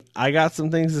I got some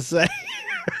things to say.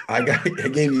 I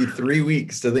gave you 3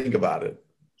 weeks to think about it.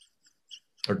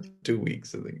 Or 2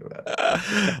 weeks to think about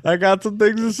it. I got some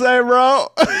things to say, bro.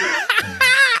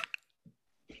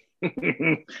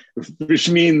 Which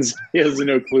means he has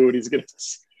no clue what he's going to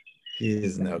say. He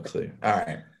has no clue. All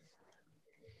right.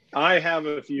 I have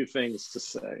a few things to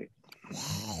say.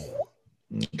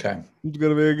 Okay. It's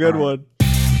going to be a good one.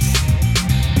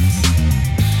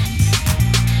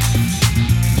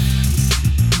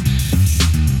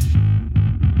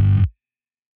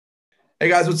 Hey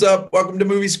guys, what's up? Welcome to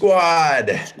Movie Squad.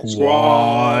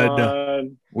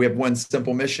 We have one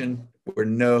simple mission where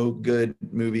no good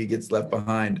movie gets left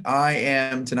behind. I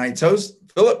am tonight's host,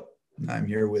 Philip. I'm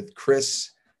here with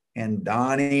Chris and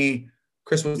Donnie.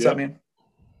 Chris, what's up, man?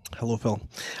 Hello, Phil.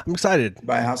 I'm excited.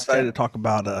 Excited to talk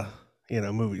about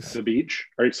movies. The beach.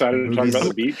 Are you excited to talk about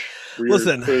the beach?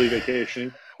 Listen, clearly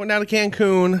vacationing. Went down to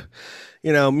Cancun.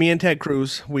 Me and Ted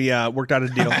Cruz, we worked out a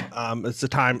deal. It's a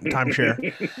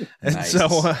timeshare, and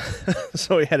Nice.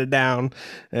 so we headed down.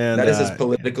 And that is as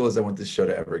political as I want this show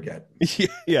to ever get.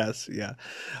 Yes, yeah,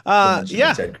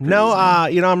 mention Ted Cruz, No,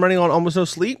 man. I'm running on almost no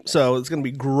sleep, so it's gonna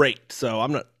be great. So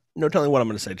I'm no telling what I'm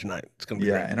gonna say tonight. It's gonna be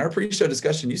great. In our pre-show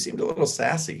discussion, you seemed a little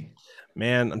sassy.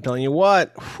 Man, I'm telling you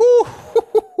what,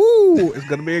 it's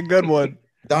gonna be a good one.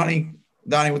 Donnie,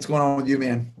 what's going on with you,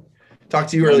 man?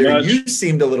 Talked to you earlier. You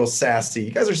seemed a little sassy.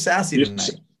 You guys are sassy tonight.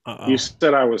 You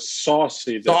said I was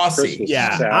saucy. Saucy.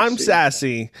 Yeah, sassy. I'm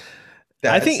sassy.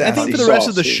 I think sassy. for the rest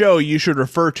of the show, you should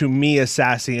refer to me as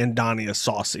sassy and Donnie as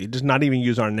saucy. Just not even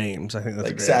use our names. I think that's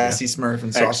like a great sassy idea. Smurf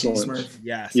and saucy Excellent. Smurf.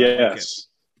 Yes. Yes.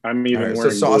 I'm even All right, so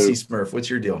wearing saucy blue. Smurf, what's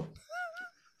your deal?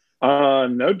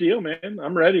 No deal, man.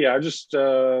 I'm ready. I just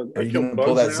Are you going to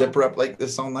pull that zipper up like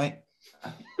this all night?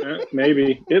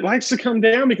 Maybe. It likes to come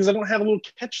down because I don't have a little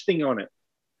catch thing on it.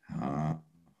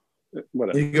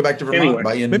 Whatever. You can go back to Vermont Anyway, and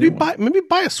buy you a Maybe new one.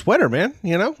 buy a sweater, man.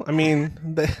 I mean,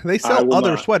 they sell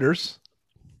other sweaters.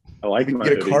 I like You my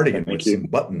can get a hoodie. cardigan Thank with you. some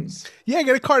buttons. Yeah,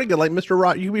 get a cardigan like Mr.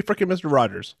 Rod. You can be freaking Mr.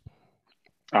 Rogers.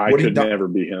 I What do you could do- never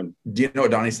be him. Do you know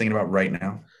what Donnie's thinking about right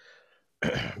now?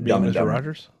 Being Dumb and Mr. Dumber.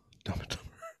 Rogers. Dumb and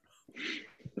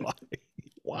Dumber.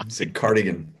 Why? It's a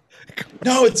cardigan.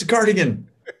 No, it's a cardigan.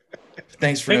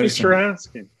 Thanks for Thanks noticing. for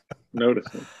asking.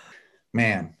 Noticing.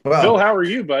 Man. Phil, Well, how are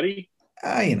you, buddy?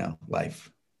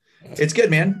 life. It's good,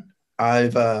 man.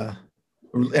 I'm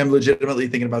legitimately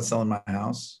thinking about selling my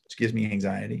house, which gives me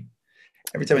anxiety.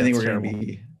 Every time I think That's we're going to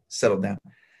be settled down,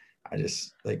 I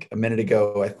just, like a minute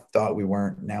ago, I thought we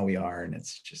weren't, now we are, and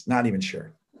it's just not even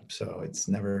sure. So it's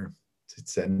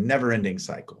a never ending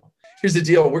cycle. Here's the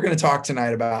deal. We're going to talk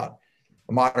tonight about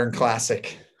a modern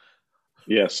classic.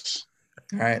 Yes.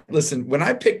 All right. Listen, when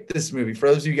I picked this movie, for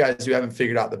those of you guys who haven't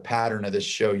figured out the pattern of this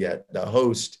show yet, the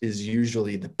host is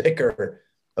usually the picker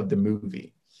of the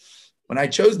movie. When I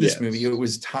chose this movie, it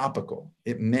was topical.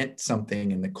 It meant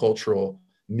something in the cultural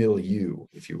milieu,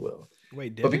 if you will.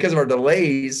 Wait, But because of our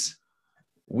delays,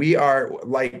 we are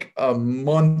like a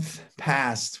month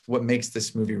past what makes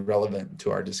this movie relevant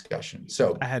to our discussion.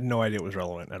 So I had no idea it was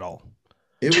relevant at all.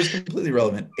 it was completely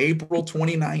relevant. April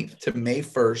 29th to May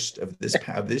 1st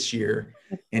of this year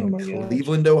in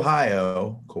Cleveland,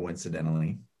 Ohio,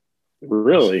 coincidentally,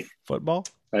 Really? Football?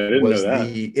 I didn't was know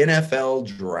that. the NFL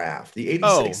draft, the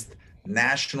 86th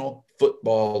National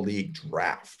Football League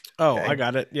draft. Oh, okay? I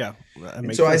got it. Yeah.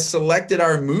 And so I selected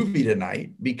our movie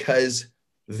tonight because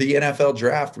the NFL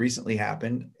draft recently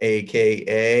happened,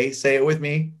 aka, say it with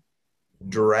me,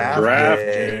 draft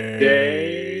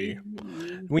Day.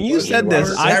 When you said this,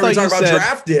 So I now we're thought you talking about said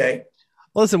draft day.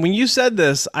 Listen, when you said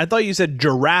this, I thought you said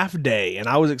Giraffe Day, and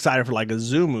I was excited for like a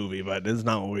zoo movie, but it's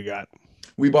not what we got.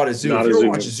 We bought a zoo. Not If a you zoo ever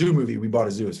watch movie. a zoo movie, we bought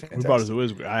a zoo. It's fantastic. We bought a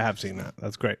zoo. I have seen that.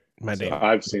 That's great. Mandy.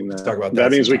 I've seen that. Let's talk about that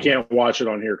that means we sometime. can't watch it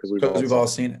on here because We've all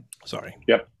seen it. Sorry.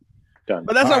 done.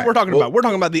 But that's All not right. what we're talking Well, about. We're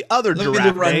talking about the other let me do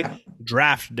Giraffe the Day. rundown.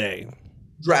 Draft Day.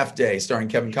 Draft Day, starring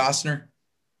Kevin Costner,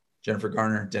 Jennifer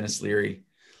Garner, Dennis Leary.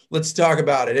 Let's talk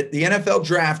about it. At the NFL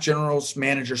draft, general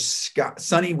manager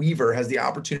Sonny Weaver has the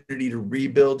opportunity to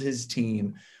rebuild his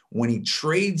team. When he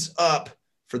trades up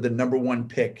for the number one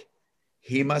pick,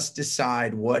 he must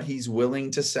decide what he's willing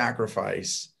to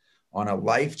sacrifice on a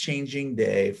life-changing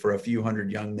day for a few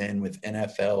hundred young men with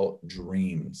NFL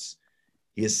dreams.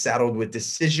 He is saddled with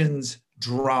decisions,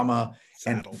 drama,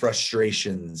 and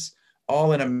frustrations,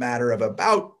 all in a matter of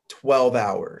about 12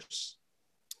 hours.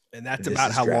 And that's This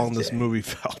about is how Draft long this Day. movie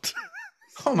felt.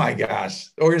 Oh my gosh.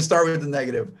 We're going to start with the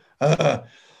negative. All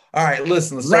right,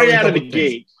 listen. Let's start Right with a out of the couple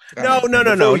things. No. All right,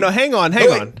 before we- Hang on.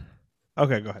 wait.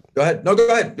 Okay, go ahead. Go ahead. No, go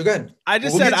ahead. Go ahead. I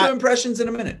just we'll said get to impressions in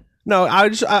a minute. no.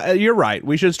 You're right.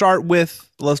 We should start with.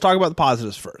 Let's talk about the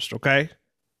positives first. Okay.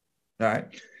 All right.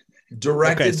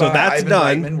 Directed Okay, so by that's Ivan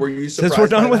done. Reitman. Were you surprised? Since we're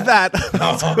done by with that,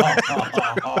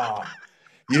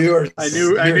 you're I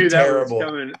knew that terrible. was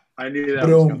coming. I knew that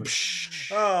was coming.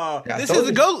 oh, Yeah, this is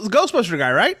the Ghostbuster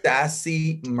guy, right?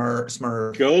 Sassy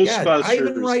Smurf. Ghostbusters. Yeah,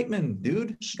 Ivan Reitman,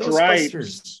 dude. Stripes,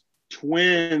 Ghostbusters.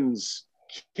 Twins,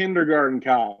 Kindergarten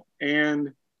Cop,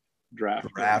 and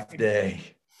Draft Day.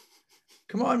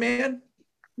 Come on, man.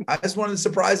 That's one of the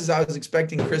surprises I was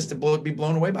expecting Chris to be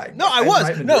blown away by. No, I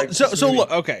was. No, so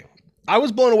look, okay. I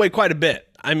was blown away quite a bit.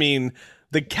 I mean,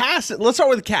 the cast, let's start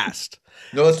with the cast.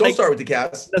 No, let's don't start with the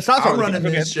cast. Let's not start I'm with running the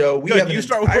this show. We have an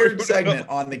entire segment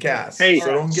on the cast. Hey,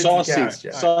 so don't get saucy, to the cast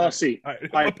yet. saucy.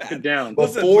 Right. Pipe it down.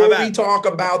 Before we talk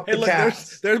about the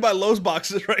cast. There's my Lowe's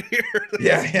boxes right here.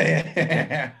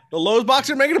 Yeah. The Lowe's box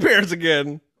are making an appearance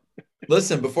again.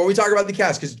 Listen, before we talk about the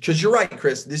cast, because you're right,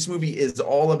 Chris, this movie is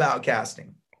all about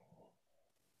casting.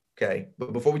 Okay,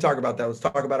 but before we talk about that, let's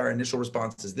talk about our initial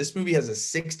responses. This movie has a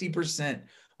 60%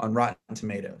 on Rotten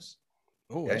Tomatoes.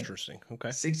 Oh, interesting. Okay.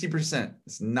 60%.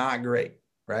 It's not great,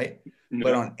 right? No.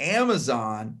 But on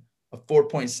Amazon, a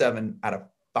 4.7 out of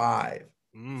 5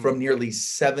 from nearly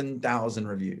 7,000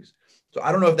 reviews. So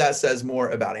I don't know if that says more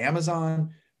about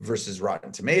Amazon versus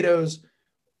Rotten Tomatoes,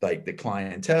 like the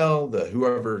clientele, the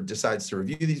whoever decides to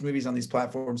review these movies on these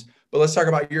platforms. But let's talk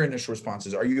about your initial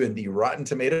responses. Are you in the Rotten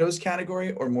Tomatoes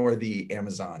category or more the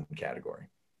Amazon category?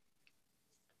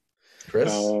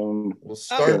 Chris, we'll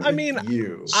start with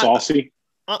you. Saucy.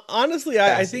 Honestly,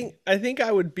 I think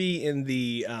I would be in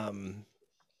the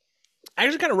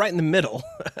actually kind of right in the middle.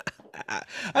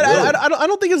 I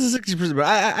don't think it's a 60%, but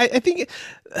I think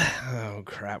oh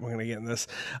crap, we're gonna get in this.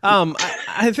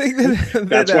 I think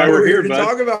that's why we're here to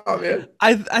talk about, man.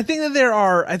 I think that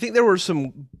there were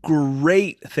some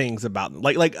great things about them.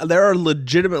 Like there are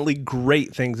legitimately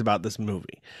great things about this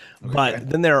movie. Okay. But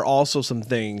then there are also some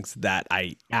things that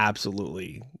I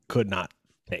absolutely could not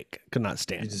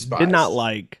stand, did not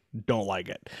like, don't like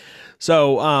it.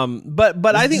 So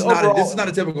but I think overall this is not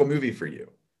a typical movie for you.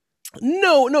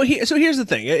 No. So here's the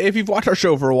thing: if you've watched our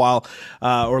show for a while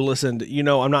or listened, you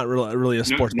know I'm not really a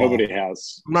sports ball. Nobody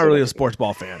has. I'm not really a sports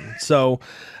ball fan. So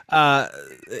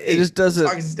it just doesn't.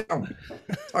 Talk us down.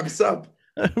 Talk us up.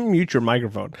 Mute your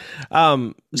microphone.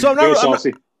 So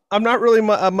I'm not really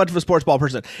much of a sports ball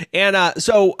person. And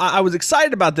so I was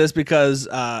excited about this because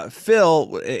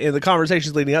Phil, in the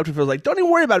conversations leading up to it, was like, don't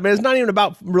even worry about it, man. It's not even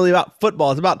really about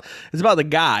football. It's about the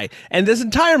guy. And this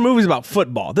entire movie is about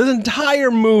football. This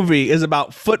entire movie is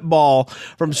about football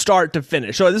from start to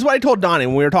finish. So this is what I told Donnie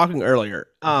when we were talking earlier.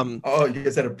 You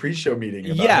guys had a pre-show meeting.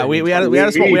 Yeah, we had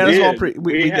a small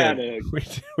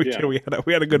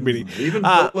good meeting. Even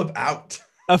Philip out.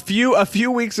 A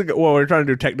few weeks ago, well, we're trying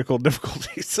to do technical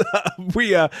difficulties. You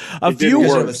guys should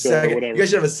have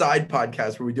a side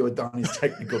podcast where we deal with Donnie's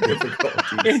technical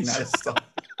difficulties.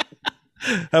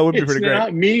 That would be pretty great. It's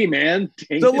not me, man.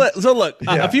 So look,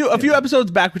 a few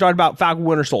episodes back, we talked about Falcon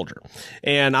Winter Soldier,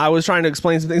 and I was trying to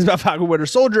explain some things about Falcon Winter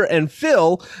Soldier, and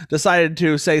Phil decided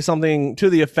to say something to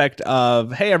the effect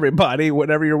of, "Hey, everybody,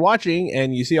 whenever you're watching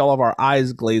and you see all of our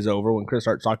eyes glaze over when Chris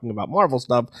starts talking about Marvel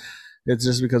stuff, it's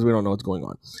just because we don't know what's going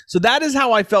on." So that is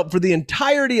how I felt for the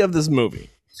entirety of this movie.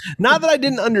 Not that I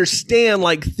didn't understand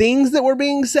like things that were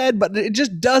being said, but it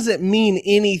just doesn't mean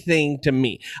anything to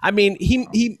me. I mean,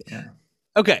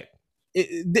 okay.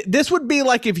 This would be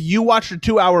like if you watched a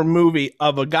 2-hour movie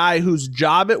of a guy whose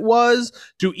job it was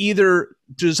to either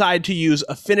decide to use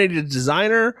Affinity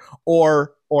Designer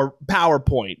or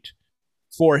PowerPoint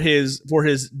for his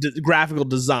graphical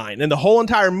design, and the whole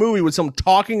entire movie was him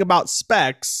talking about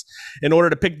specs in order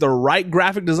to pick the right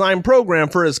graphic design program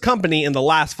for his company in the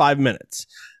last 5 minutes.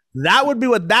 That would be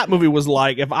what that movie was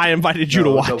like if I invited you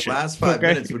to watch it. The last 5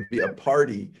 minutes would be a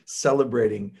party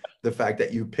celebrating the fact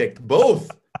that you picked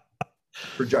both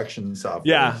projection software.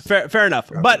 Yeah, fair enough.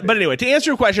 But anyway, to answer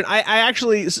your question, I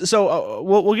actually,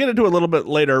 we'll get into it a little bit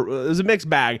later. It was a mixed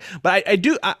bag, but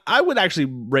I would actually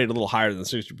rate a little higher than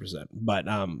 60%. But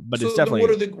it's definitely.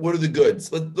 What are the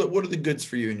goods? What are the goods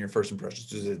for you in your first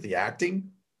impressions? Is it the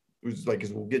acting? As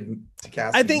we'll get to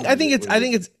casting. I think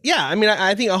it's yeah. I mean,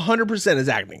 I think 100% is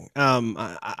acting.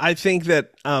 I think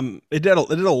that it did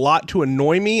a lot to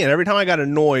annoy me, and every time I got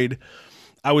annoyed,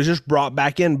 I was just brought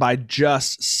back in by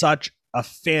just such a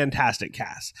fantastic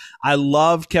cast. I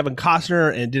loved Kevin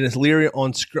Costner and Dennis Leary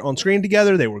on screen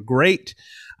together. They were great.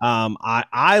 I'm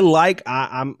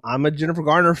a Jennifer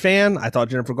Garner fan. I thought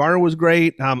Jennifer Garner was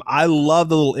great. I love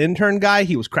the little intern guy.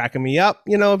 He was cracking me up,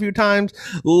 a few times.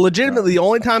 Legitimately, the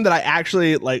only time that I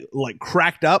actually like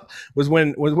cracked up was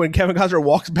when Kevin Costner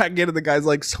walks back in and the guy's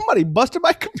like, somebody busted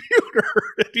my computer,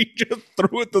 and he just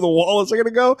threw it through the wall a second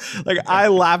ago. Like, I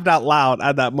laughed out loud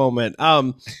at that moment.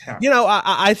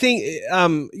 I think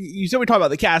you said we talked about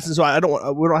the cast, and so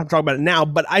we don't have to talk about it now.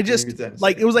 But I just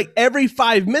it was like every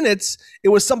 5 minutes it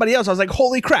was somebody else. I was like,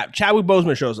 holy crap! Chadwick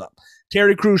Boseman shows up.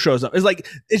 Terry Crews shows up.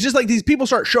 It's just like these people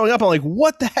start showing up. I'm like,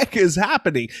 what the heck is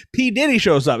happening? P. Diddy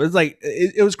shows up. It's like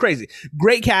it was crazy.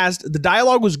 Great cast. The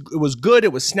dialogue was good.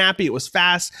 It was snappy. It was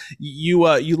fast. You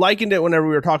likened it whenever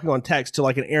we were talking on text to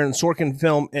like an Aaron Sorkin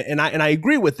film, and I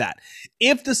agree with that.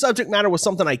 If the subject matter was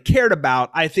something I cared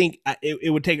about, I think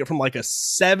it would take it from like a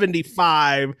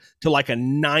 75 to like a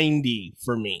 90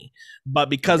 for me. But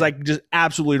because I just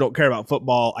absolutely don't care about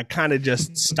football, I kind of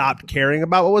just stopped caring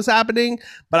about what was happening.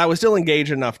 But I was still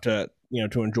engaged enough to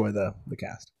enjoy the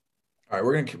cast. All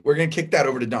right, we're gonna kick that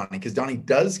over to Donnie, because Donnie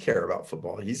does care about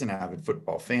football. He's an avid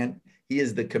football fan. He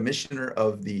is the commissioner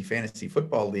of the Fantasy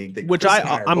Football League, that which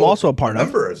I'm also a part of.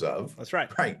 Members of. That's right.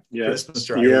 Right. Yes.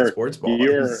 Sports Ball.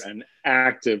 You're an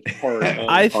active part of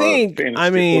I think.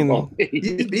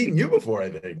 He's beaten you before,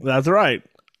 I think. That's right.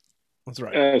 That's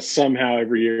right. Somehow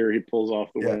every year he pulls off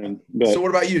the win. But so what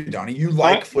about you, Donnie? You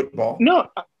like football? No,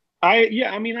 I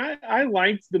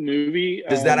liked the movie.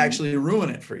 Does that actually ruin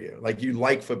it for you? Like, you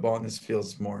like football and this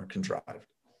feels more contrived?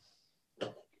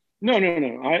 No.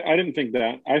 I didn't think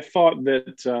that. I thought that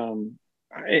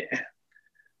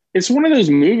it's one of those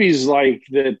movies like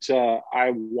that I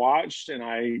watched and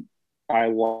I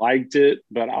liked it,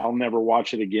 but I'll never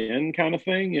watch it again kind of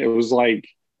thing. It was like,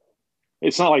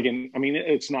 it's not like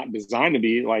it's not designed to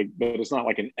be like, but it's not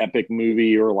like an epic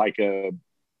movie or like it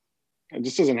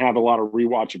just doesn't have a lot of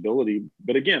rewatchability.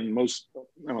 But again, I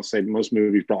don't say most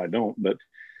movies probably don't, but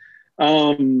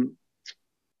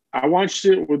I watched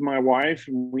it with my wife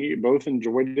and we both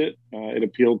enjoyed it. It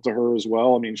appealed to her as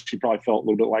well. I mean, she probably felt a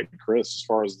little bit like Chris as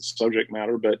far as the subject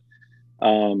matter, but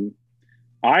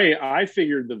I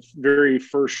figured the very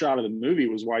first shot of the movie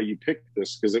was why you picked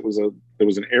this, because it was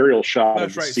an aerial shot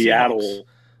of Seattle.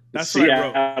 That's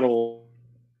Seattle.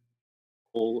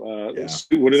 What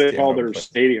do they call their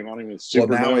stadium? I don't even. Well,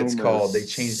 now it's called. They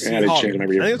changed. They change them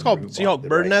every year. I think it's called Seahawk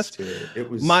Bird Nest. It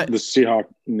was the Seahawk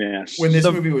Nest. When this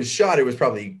movie was shot, it was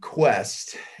probably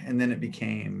Quest, and then it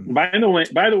became. By the way,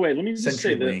 let me just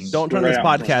say this. Don't turn this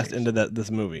podcast into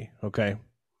this movie, okay?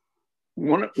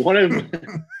 One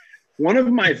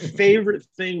of my favorite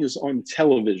things on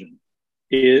television,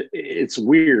 it's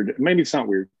weird. Maybe it's not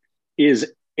weird.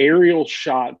 Is aerial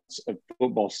shots of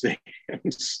football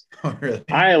stadiums. Oh, really?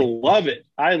 I love it.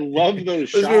 I love those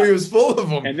shots. This movie was full of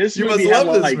them. And this you movie must had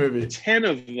love like this movie. 10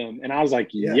 of them. And I was like,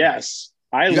 yes.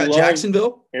 I love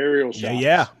Jacksonville? Aerial shots.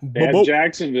 Yeah. They had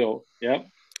Jacksonville. Yep.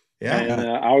 Yeah. And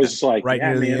I was just like, right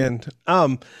near man. the end.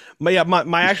 But yeah,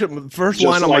 my actual first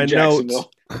line on my notes.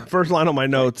 First line on my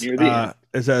notes.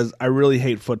 It says, "I really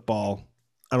hate football.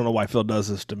 I don't know why Phil does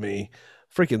this to me.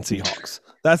 Freaking Seahawks."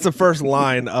 That's the first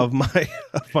line of my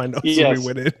notes. Yes. We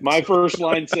went in. My first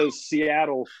line says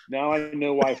Seattle. Now I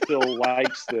know why Phil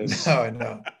likes this. No, I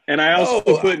know. And I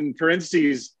also put in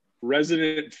parentheses,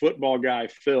 resident football guy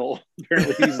Phil.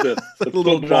 Apparently he's the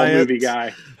football movie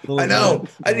guy. I know.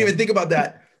 I didn't even think about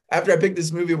that. After I picked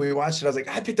this movie and we watched it, I was like,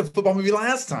 I picked a football movie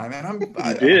last time, and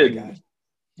You did.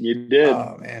 You did.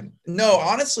 Oh man. No,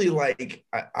 honestly, like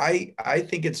I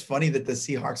think it's funny that the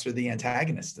Seahawks are the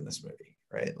antagonist in this movie,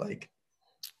 right? Like,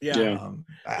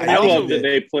 I love that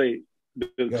they play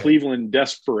the Cleveland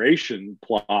desperation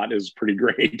plot is pretty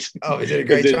great. Oh, they did a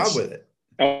great job with it.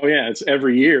 Oh yeah, it's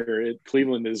every year.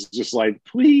 Cleveland is just like,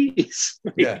 please,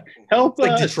 help us.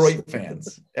 Like Detroit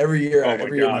fans, every year.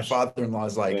 My father-in-law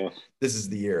is like, "This is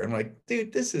the year." I'm like,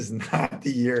 "Dude, this is not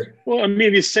the year." Well, I mean,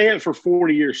 if you say it for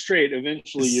 40 years straight,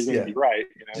 eventually you're going to be right.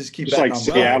 You know? Just keep just like on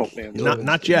Seattle fans.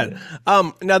 Not yet.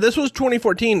 Now this was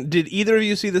 2014. Did either of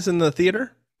you see this in the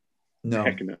theater? No.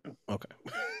 Heck no. Okay.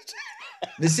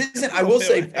 This isn't. I will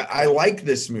say, I like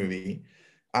this movie.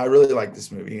 I really like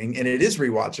this movie, and it is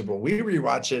rewatchable. We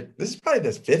rewatch it. This is probably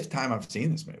the 5th time I've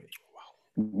seen this movie.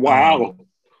 Wow.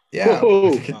 Yeah.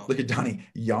 Look at Donnie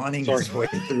yawning his way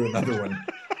through another one.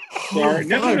 Sorry.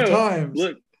 Five times.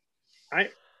 Look, I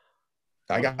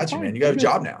got you, man. You got a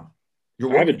job now.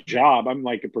 I have a job. I'm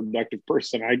like a productive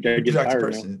person. I gotta get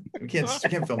tired now. We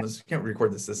can't film this. We can't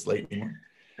record this late anymore.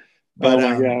 But, oh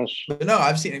my gosh. But no,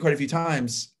 I've seen it quite a few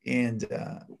times, and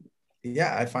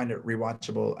I find it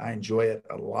rewatchable. I enjoy it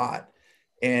a lot,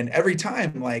 and every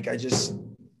time, like,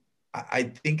 I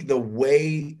think the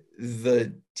way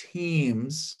the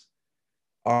teams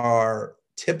are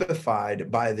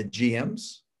typified by the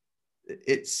GMs,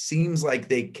 it seems like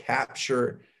they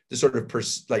capture the sort of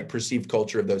perceived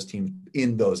culture of those teams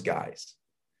in those guys.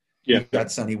 Yeah. You've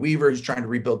got Sonny Weaver, who's trying to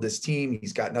rebuild this team.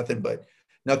 He's got nothing but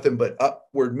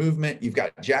upward movement. You've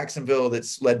got Jacksonville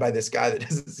that's led by this guy that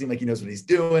doesn't seem like he knows what he's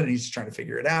doing, and he's just trying to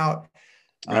figure it out.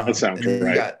 That sounds and then right.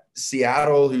 You got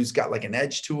Seattle, who's got like an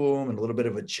edge to them and a little bit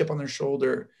of a chip on their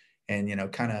shoulder, and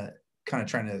kind of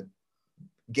trying to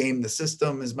game the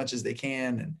system as much as they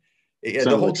can. And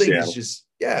the whole thing is just,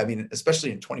 I mean,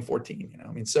 especially in 2014,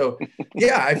 I mean, so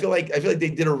I feel like they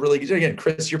did a really good. Again,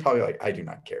 Chris, you're probably like, I do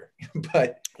not care,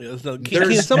 but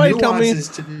can somebody tell me?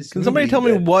 Can somebody tell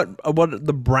me what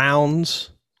the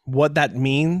Browns, what that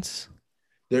means?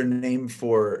 They're named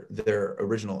for their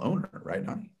original owner, right,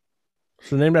 Nani?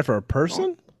 So named after a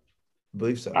person? I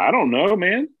believe so. I don't know,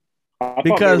 man. I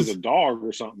thought it was a dog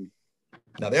or something.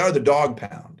 Now they are the Dog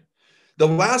Pound. The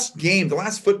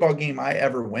last football game I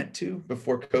ever went to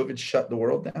before COVID shut the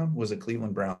world down was a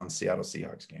Cleveland Browns Seattle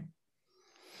Seahawks game.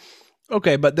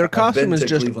 Okay, but their costume is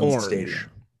just Cleveland orange. Stadium.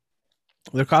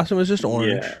 Their costume is just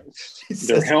orange. Yeah.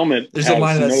 Their helmet there's has a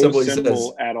line of that no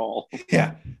symbol at all.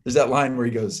 Yeah, there's that line where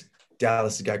he goes,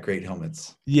 "Dallas has got great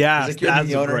helmets." Yeah, like,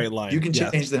 that's a great line. You can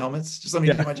change the helmets. Just let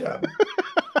me do my job.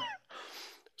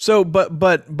 So,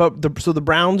 so the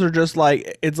Browns are just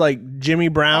like, it's like Jimmy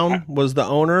Brown was the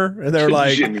owner, and they're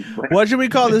like, what should we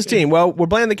call this team? Well, we're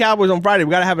playing the Cowboys on Friday.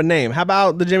 We got to have a name. How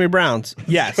about the Jimmy Browns?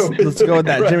 Yes, let's go with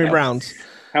that. Jimmy Browns.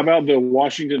 How about the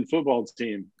Washington football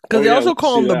team? Because they also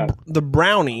call them the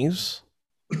Brownies.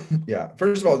 Yeah.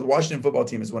 First of all, the Washington football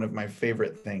team is one of my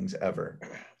favorite things ever.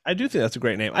 I do think that's a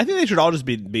great name. I think they should all just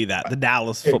be that. The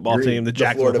Dallas football team, the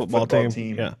Jacksonville football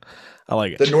team. Yeah. I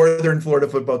like it. The Northern Florida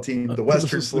football team, the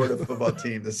Western Florida football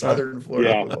team, the Southern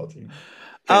Florida football team.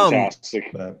 Fantastic.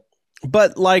 But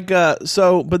but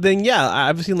then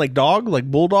I've seen like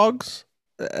bulldogs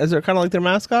as they're kind of like their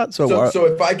mascot. So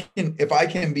if I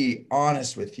can be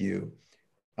honest with you,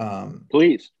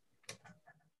 please.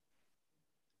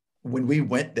 When we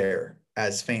went there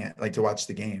as fans, like to watch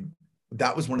the game,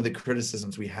 that was one of the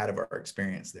criticisms we had of our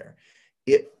experience there.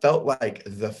 It felt like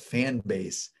the fan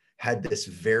base had this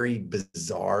very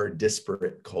bizarre,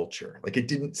 disparate culture. Like it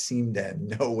didn't seem to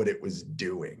know what it was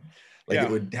doing. Like it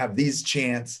would have these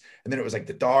chants, and then it was like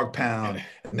the Dog Pound,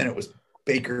 and then it was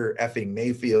Baker effing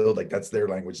Mayfield. Like that's their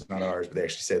language, not ours, but they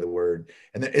actually say the word.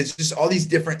 And then it's just all these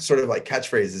different sort of like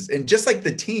catchphrases. And just like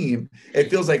the team, it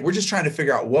feels like we're just trying to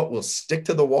figure out what will stick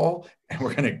to the wall, and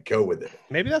we're going to go with it.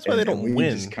 Maybe that's why they don't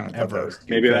win ever.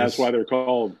 Maybe that's why they're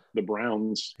called the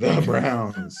Browns. The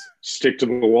Browns. Stick to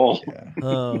the wall.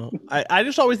 Yeah. I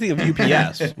just always think of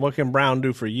UPS. What can Brown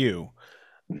do for you?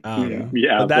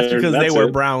 But that's because they wear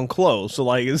brown clothes. So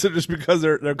like, is it just because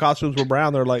their costumes were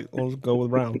brown? They're like, let's go with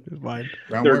brown. It's fine.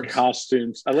 Their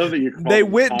costumes. I love that you. They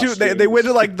went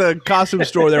to like the costume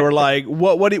store. They were like,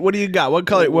 what do you got? What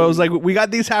color? Well, it was like, we got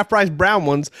these half price brown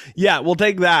ones. Yeah, we'll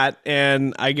take that,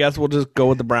 and I guess we'll just go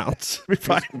with the Browns. Be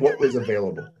fine. What was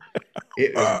available?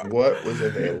 What was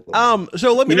available?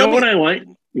 So let me. What I like.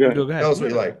 Go ahead. Tell us what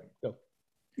you like.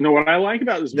 No, what I like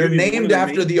about this movie, they're named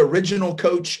after the original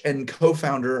coach and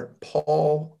co-founder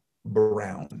Paul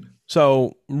Brown.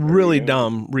 So really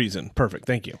dumb reason. Perfect.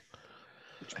 Thank you.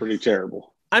 It's pretty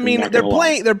terrible. I mean,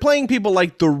 they're playing people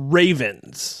like the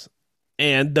Ravens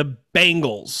and the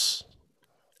Bengals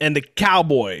and the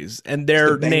Cowboys, and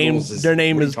their name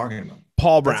is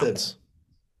Paul Browns.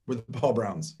 We're the Paul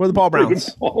Browns. We're the Paul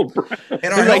Browns. And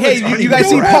our like, hey, you guys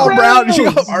see Paul Brown?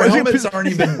 Our helmets aren't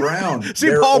even brown.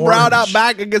 See Paul Brown out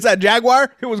back against that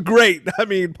Jaguar? It was great. I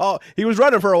mean, he was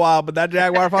running for a while, but that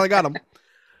Jaguar finally got him.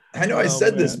 I know I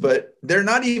said this, but they're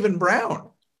not even brown.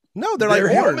 No, their like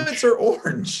orange. Helmets are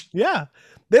orange. Yeah.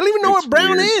 They don't even know what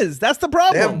brown is. That's the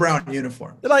problem. They have brown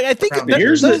uniforms. They're like, I think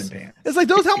it's like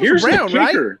those helmets are brown,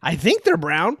 right? I think they're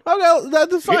brown. Okay,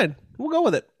 that's fine. We'll go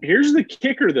with it. Here's the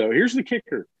kicker, though.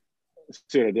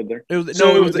 See what I did there?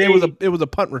 It was a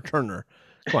punt returner.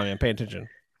 Come on, man, pay attention.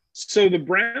 So the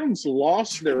Browns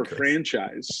lost their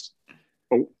franchise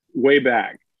way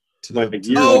back.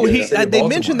 They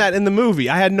mentioned that in the movie.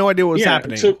 I had no idea what was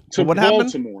happening. So what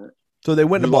Baltimore. Happened? So they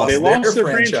went to Baltimore. They lost their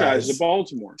franchise to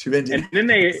Baltimore, and then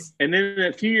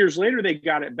a few years later they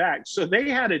got it back. So they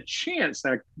had a chance.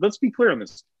 Now let's be clear on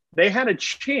this. They had a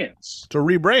chance to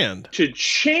rebrand, to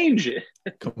change it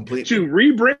completely, to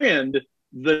rebrand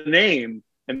the name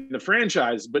and the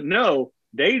franchise, but no,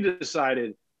 they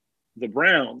decided the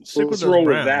Browns. So let's roll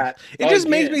with that. It just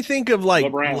makes me think of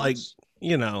like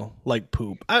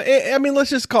poop. I mean,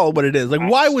 let's just call it what it is. Like,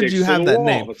 why would you have that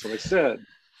name? That's what I said.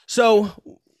 So,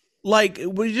 like,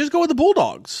 we just go with the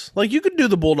Bulldogs. Like, you could do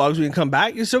the Bulldogs. We can come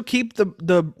back. You still keep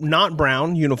the not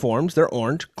brown uniforms. They're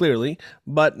orange, clearly.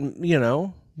 But, you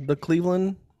know, the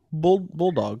Cleveland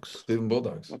Bulldogs. Cleveland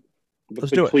Bulldogs.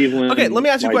 Let's do it. Okay, let me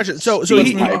ask you a question. So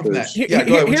here's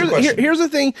the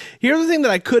thing. Here's the thing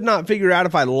that I could not figure out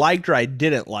if I liked or I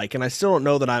didn't like, and I still don't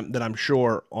know that I'm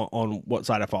sure on what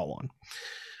side I fall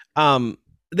on.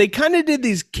 They kind of did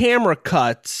these camera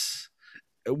cuts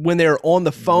when they're on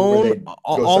the phone,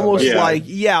 almost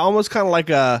almost kind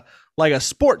of like a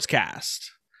sports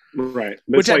cast. Right.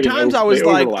 Which at times I was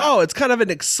like, oh, it's kind of an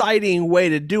exciting way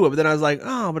to do it. But then I was like,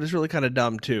 oh, but it's really kind of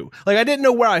dumb too. Like, I didn't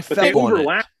know where I felt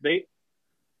on it.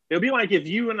 It'll be like if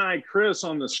you and I, Chris,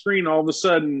 on the screen, all of a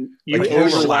sudden you like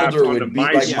overlap onto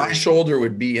my shoulder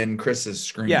would be in Chris's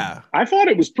screen. Yeah. I thought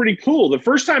it was pretty cool. The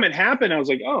first time it happened, I was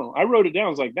like, oh, I wrote it down. I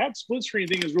was like, that split screen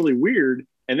thing is really weird.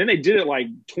 And then they did it like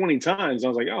 20 times. I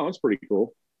was like, oh, that's pretty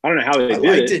cool. I don't know how they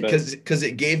did it. Because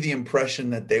it gave the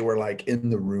impression that they were like in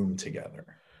the room together.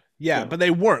 Yeah, but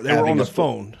they weren't. They were on the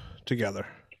phone together.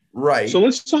 Right. So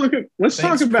let's talk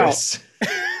about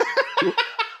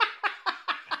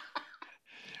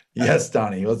Yes,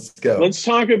 Donnie, let's go. Let's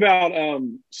talk about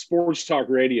sports talk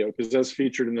radio, because that's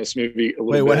featured in this movie a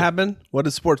little bit. What happened? What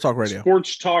is sports talk radio?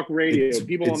 Sports talk radio.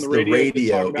 People on the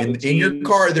radio. In your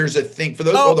car, there's a thing for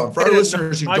those. Hold on, for our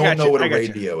listeners who don't know what a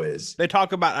radio is. They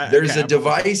talk about. There's a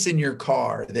device in your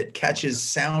car that catches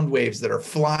sound waves that are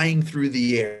flying through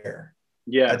the air.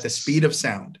 Yeah, at the speed of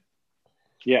sound.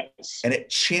 Yes, and it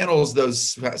channels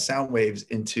those sound waves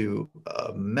into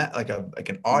like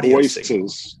an audio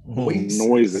voices,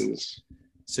 noises,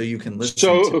 so you can listen.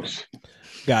 To it.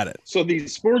 Got it. So the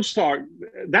sports talk,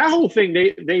 that whole thing,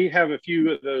 they have a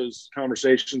few of those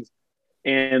conversations,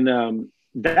 and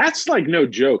that's like no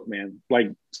joke, man.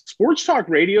 Like sports talk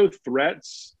radio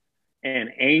threats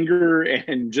and anger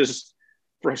and just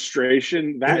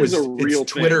frustration. That is a real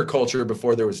thing. Twitter culture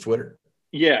before there was Twitter.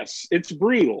 Yes, it's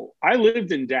brutal. I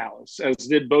lived in Dallas, as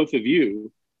did both of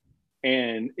you,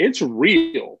 and it's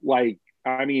real. Like,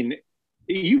 I mean,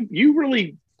 you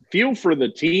really feel for the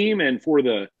team and for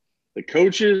the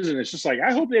coaches, and it's just like,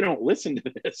 I hope they don't listen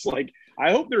to this. Like,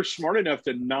 I hope they're smart enough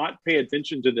to not pay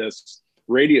attention to this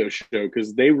radio show,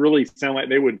 because they really sound like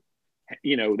they would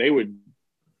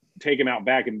take them out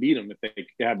back and beat them if they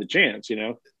had the chance.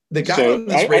 The guy on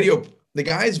this radio. The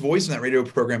guy's voice in that radio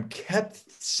program kept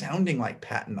sounding like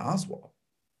Patton Oswalt.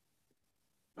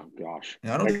 Oh, gosh.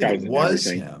 I don't think it was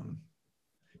him.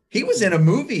 He was in a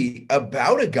movie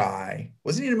about a guy.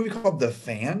 Wasn't he in a movie called The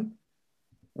Fan?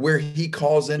 Where he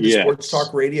calls into sports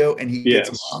talk radio and he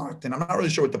gets mocked. And I'm not really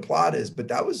sure what the plot is, but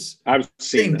that was the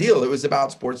same deal. It was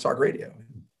about sports talk radio.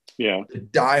 Yeah. The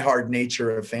diehard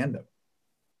nature of fandom.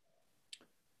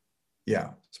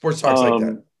 Yeah. Sports talks like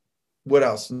that. What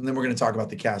else? And then we're going to talk about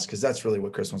the cast, because that's really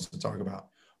what Chris wants to talk about.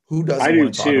 Who doesn't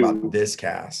want to talk about this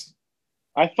cast?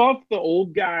 I thought the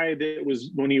old guy that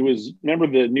was remember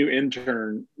the new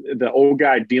intern, the old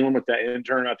guy dealing with that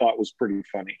intern, I thought was pretty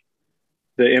funny.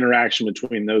 The interaction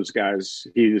between those guys,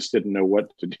 he just didn't know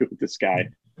what to do with this guy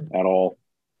at all.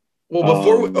 Well,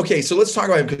 so let's talk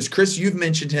about him, because Chris, you've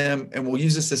mentioned him, and we'll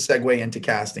use this to segue into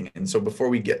casting. And so before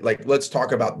we get let's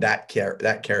talk about that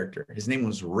character. His name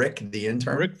was Rick the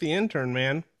intern. Rick the intern,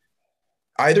 man.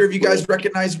 Either of you guys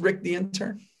recognize Rick the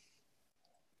intern?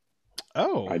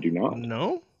 Oh, I do not.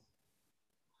 No.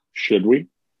 Should we?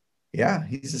 Yeah,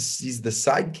 he's the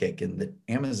sidekick in the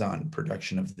Amazon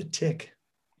production of The Tick.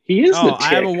 He is the Tick.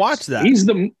 I haven't watched that. He's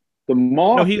the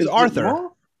mom. No, he's Arthur.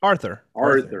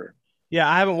 Arthur. Yeah,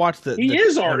 I haven't watched He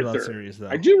is Arthur series, though.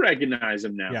 I do recognize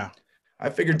him now. Yeah. I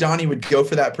figured Donnie would go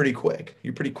for that pretty quick.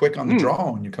 You're pretty quick on the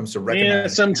draw when it comes to recognizing. Yeah,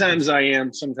 sometimes I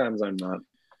am. Sometimes I'm not.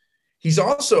 He's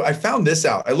also, I found this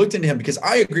out. I looked into him because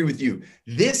I agree with you.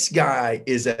 This guy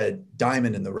is a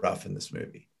diamond in the rough in this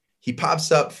movie. He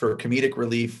pops up for comedic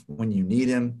relief when you need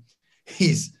him.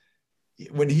 Chris,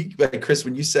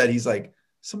 when you said, he's like,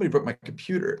 somebody broke my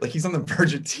computer. Like, he's on the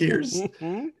verge of tears,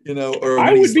 or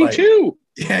I would be too.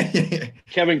 Yeah.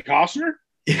 Kevin Costner?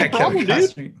 Yeah, Kevin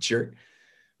Costner, jerk.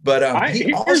 But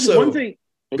he also, one thing.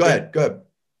 Okay. Go ahead.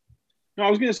 No, I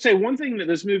was going to say one thing that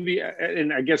this movie,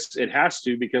 and I guess it has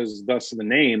to because thus the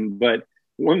name, but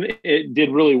one it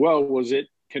did really well was it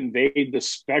conveyed the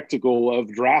spectacle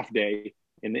of draft day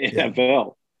in the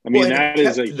NFL. I mean, that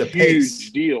is a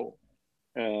huge deal.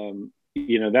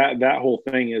 That whole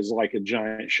thing is like a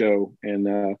giant show,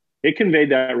 and it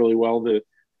conveyed that really well. The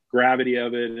gravity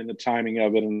of it and the timing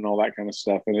of it and all that kind of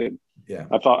stuff. And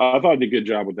I thought I did a good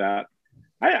job with that.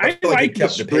 I feel like it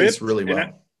kept the pace really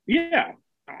well.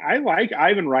 I like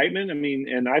Ivan Reitman. I mean,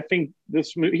 and I think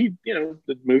this movie, the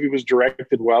movie was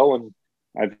directed well, and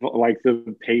I like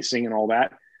the pacing and all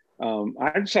that.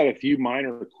 I just had a few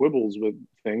minor quibbles with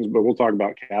things, but we'll talk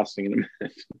about casting in a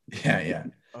minute. Yeah.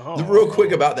 Real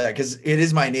quick about that, because it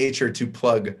is my nature to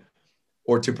plug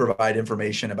or to provide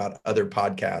information about other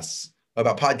podcasts,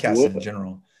 about podcasts in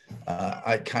general.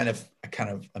 I kind of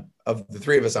of the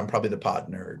three of us, I'm probably the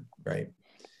pod nerd, right?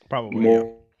 Probably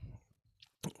more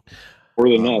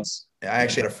than us. I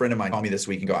actually had a friend of mine call me this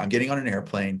week and go, I'm getting on an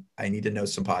airplane. I need to know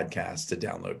some podcasts to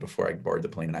download before I board the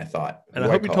plane. And I thought, and I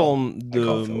hope you told him the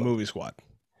Movie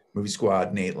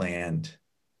Squad, Nate Land,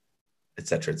 et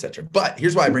cetera, et cetera. But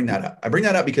here's why I bring that up. I bring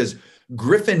that up because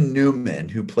Griffin Newman,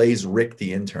 who plays Rick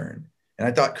the intern, and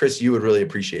I thought, Chris, you would really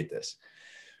appreciate this,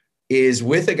 is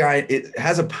with a guy, it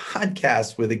has a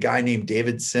podcast with a guy named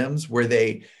David Sims where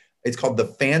it's called the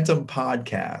Phantom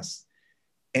Podcast.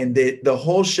 And the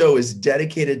whole show is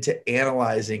dedicated to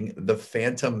analyzing the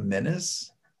Phantom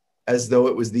Menace as though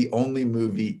it was the only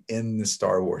movie in the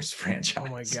Star Wars franchise.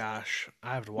 Oh my gosh.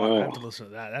 I have to watch. I have to listen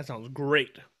to that. That sounds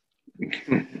great.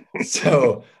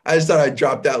 So I just thought I'd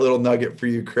drop that little nugget for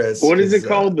you, Chris. What is it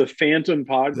called? The Phantom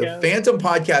Podcast? The Phantom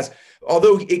Podcast.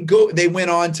 Although they went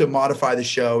on to modify the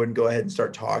show and go ahead and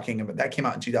start talking about that. Came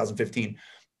out in 2015.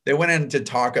 They went in to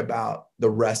talk about the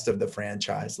rest of the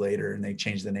franchise later, and they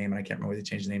changed the name. And I can't remember what they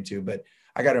changed the name to, but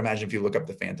I got to imagine if you look up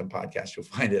the Phantom Podcast, you'll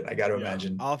find it. I got to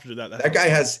imagine. I'll have to do that. That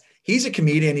guy he's a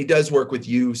comedian. He does work with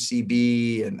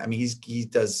UCB, and I mean, he's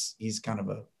kind of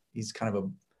a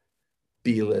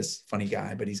B-list funny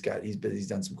guy, but he's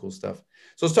done some cool stuff.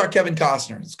 So let's talk Kevin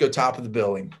Costner. Let's go top of the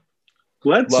billing.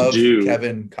 Love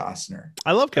Kevin Costner.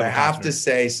 I love Kevin Costner. I have to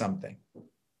say something.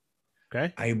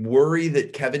 Okay. I worry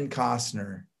that Kevin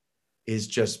Costner is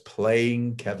just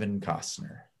playing Kevin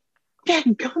Costner.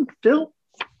 Dad, God, Phil.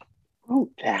 Oh,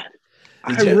 Dad.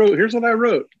 Here's what I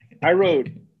wrote.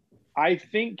 I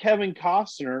think Kevin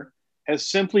Costner has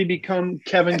simply become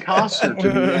Kevin Costner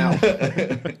to me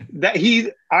now.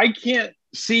 I can't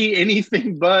see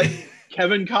anything but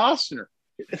Kevin Costner.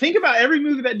 Think about every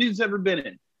movie that dude's ever been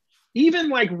in. Even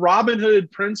like Robin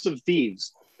Hood, Prince of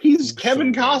Thieves. He's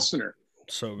Kevin Costner.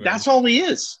 So good. That's all he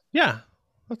is. Yeah.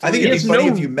 I think it'd be funny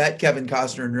if you met Kevin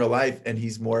Costner in real life and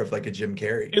he's more of like a Jim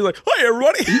Carrey. He's like, "Hi,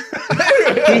 everybody."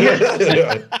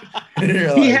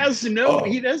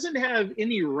 He doesn't have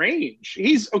any range.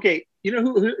 He's okay. You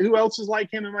know who else is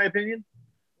like him in my opinion?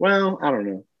 Well, I don't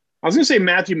know. I was going to say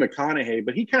Matthew McConaughey,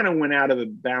 but he kind of went out of the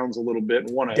bounds a little bit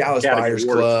and won a Dallas Buyers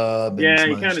Club. Yeah,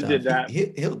 he kind of did that.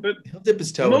 He'll dip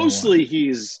his toe. Mostly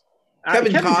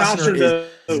Kevin Costner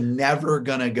is never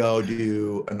gonna go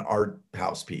do an art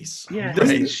house piece. Yeah,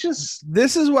 right?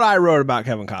 This is what I wrote about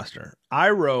Kevin Costner.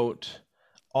 I wrote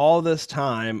all this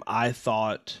time I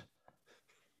thought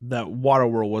that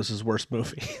Waterworld was his worst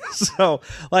movie. So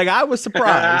like I was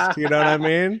surprised, you know what I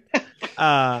mean?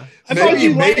 I thought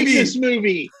you liked this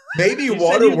movie. Maybe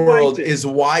Waterworld is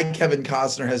why Kevin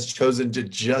Costner has chosen to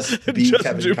just be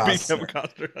Kevin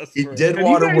Costner. He did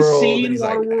Waterworld, and he's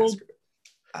like,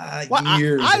 I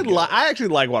actually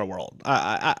like Waterworld.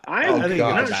 I'm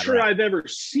not sure I've ever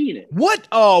seen it. What?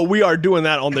 Oh, we are doing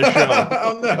that on this show.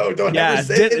 Oh no! Don't ever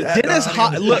say that. Dennis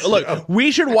look,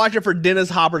 we should watch it for Dennis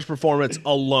Hopper's performance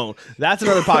alone. That's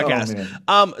another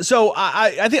podcast. So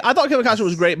I thought Kevin Costner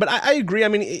was great, but I agree. I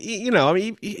mean, he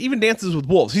even Dances with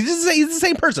Wolves. He's the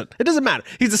same person. It doesn't matter.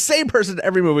 He's the same person in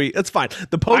every movie. It's fine.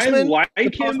 The Postman,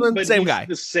 but same guy,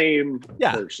 the same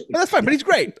person. That's fine. But he's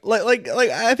great. Like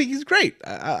I think he's great.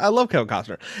 I love Kevin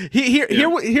Costner.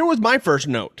 Here was my first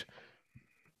note.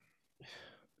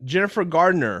 Jennifer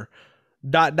Gardner, ...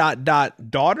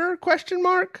 daughter ?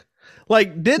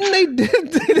 Like, they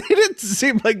didn't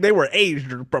seem like they were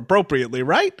aged appropriately,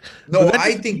 right? No,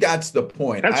 I think that's the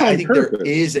point. I think there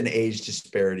is an age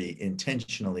disparity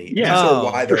intentionally. Yeah, so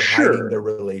why they're hiding their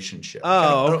relationship.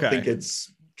 I don't think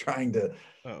it's trying to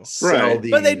sell the.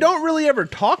 But they don't really ever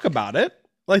talk about it.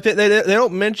 Like they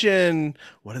don't mention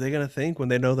what are they going to think when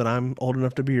they know that I'm old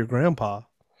enough to be your grandpa.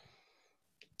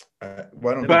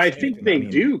 But I think they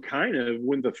do kind of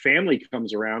when the family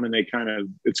comes around and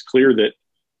it's clear that,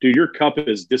 dude, your cup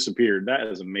has disappeared. That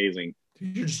is amazing.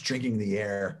 You're just drinking the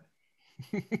air.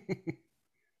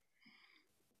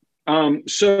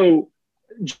 So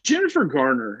Jennifer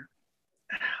Garner,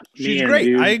 she's great.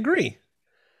 Dude. I agree.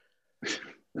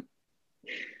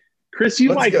 Chris,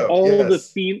 you like all the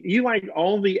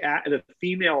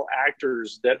female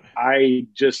actors that I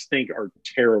just think are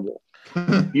terrible.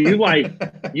 You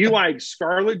like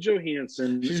Scarlett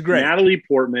Johansson, she's great. Natalie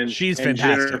Portman, she's and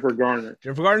fantastic. Jennifer Garner.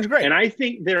 Jennifer Garner's great, and I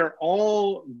think they're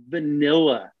all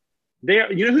vanilla.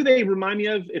 You know who they remind me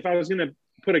of? If I was going to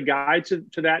put a guy to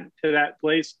that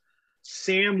place,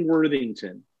 Sam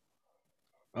Worthington.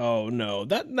 Oh no,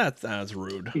 that's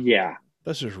rude. Yeah,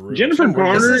 that's just rude. Jennifer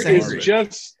Garner is garbage.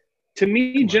 just, to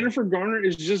me, Jennifer Garner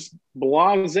is just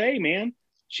blasé, man.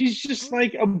 She's just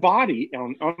like a body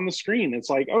on the screen. It's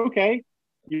like, okay,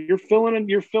 you're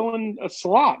filling a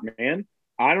slot, man.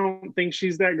 I don't think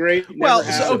she's that great. Well,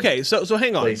 so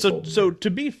hang on. So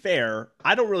to be fair,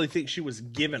 I don't really think she was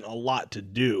given a lot to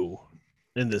do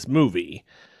in this movie.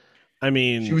 I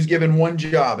mean, she was given one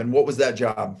job, and what was that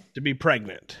job? To be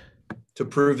pregnant. To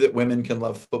prove that women can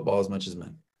love football as much as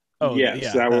men. Oh, yes,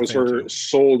 yeah, that was her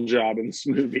sole job in this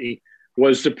movie,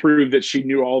 was to prove that she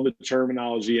knew all the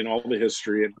terminology and all the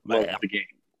history and loved the game.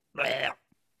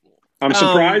 I'm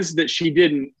surprised that she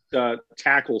didn't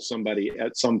tackle somebody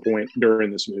at some point during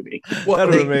this movie. Well,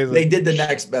 they did the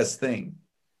next best thing.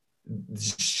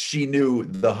 She knew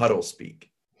the huddle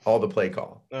speak, all the play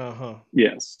call.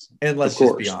 Yes. And let's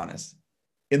just be honest.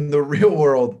 In the real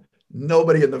world,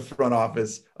 nobody in the front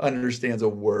office understands a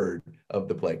word of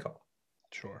the play call.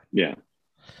 Sure. Yeah.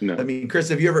 No. I mean, Chris,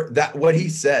 have you ever what he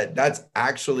said? That's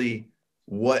actually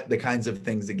what the kinds of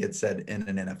things that get said in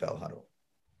an NFL huddle.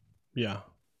 Yeah.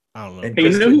 I don't know. And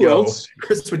Chris, who else?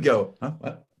 Chris would go, huh?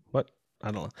 What?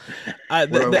 I don't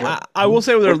know. I will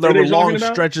say there were long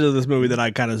stretches of this movie that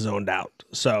I kind of zoned out.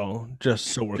 So just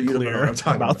so we're clear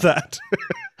about that.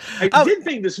 I did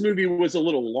think this movie was a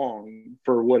little long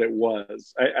for what it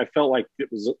was. I felt like it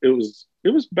was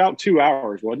about 2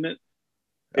 hours, wasn't it?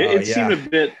 It seemed a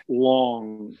bit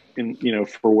long,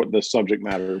 for what the subject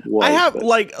matter was. I have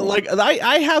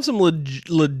I have some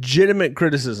legitimate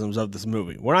criticisms of this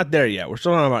movie. We're not there yet. We're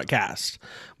still not about cast,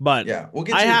 but yeah, we'll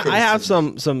get to I have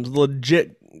some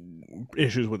legit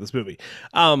issues with this movie.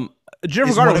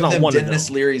 Jennifer Garner was not one of them. Dennis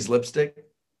Leary's lipstick.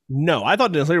 No, I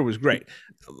thought Dennis Leary was great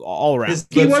all around.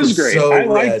 He was great. I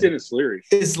liked Dennis Leary.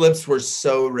 His lips were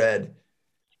so red.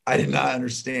 I did not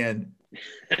understand.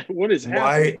 What is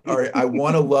happening? I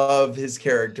want to love his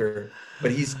character,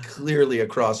 but he's clearly a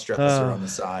cross-dresser on the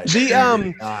side. The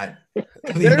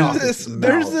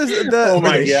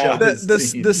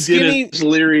skinny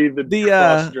Leary,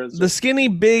 the skinny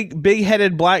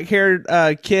big-headed black-haired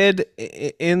kid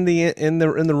in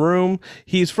the room.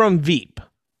 He's from Veep.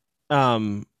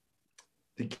 The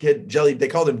kid Jelly, they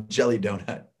called him Jelly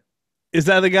Donut. Is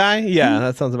that the guy? Yeah,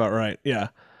 that sounds about right. Yeah.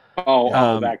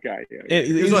 That guy. Yeah.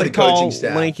 He's on the coaching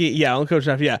staff. Lanky, yeah, on the coaching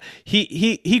staff. Yeah,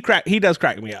 he does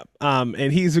crack me up.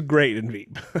 And he's great in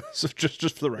Veep. So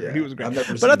just for the record, he was great.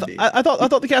 But I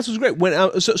thought the cast was great. When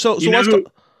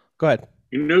go ahead.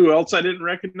 You know who else I didn't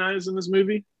recognize in this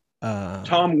movie?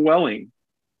 Tom Welling.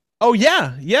 Oh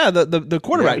yeah, the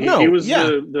quarterback. He was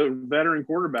the veteran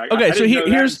quarterback. Okay, so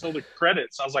here's until the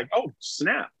credits. I was like, oh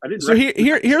snap! I didn't. So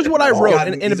here's what I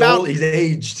wrote. He's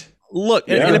aged. Look,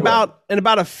 in about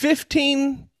a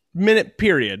 15-minute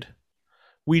period,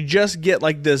 we just get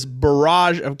like this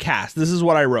barrage of cast. This is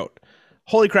what I wrote.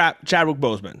 Holy crap, Chadwick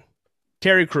Boseman,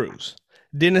 Terry Crews,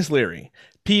 Dennis Leary,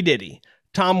 P. Diddy,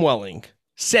 Tom Welling,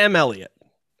 Sam Elliott.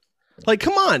 Like,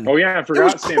 come on. Oh yeah, I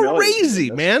forgot. It was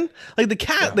crazy, man. Like the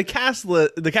cast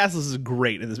list is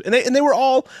great in this, and they were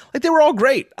all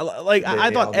great. Like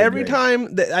I thought every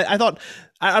time that I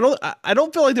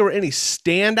don't feel like there were any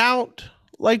standout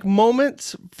like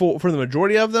moments for the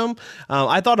majority of them.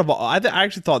 I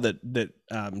actually thought that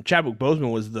Chadwick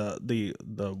Boseman was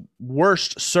the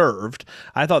worst served.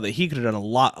 I thought that he could have done a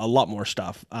lot more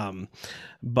stuff.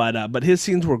 But his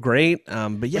scenes were great.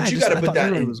 But yeah, you got to put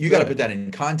that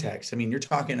in context. I mean, you're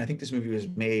talking. I think this movie was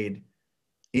made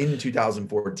in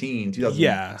 2014,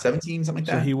 2017, something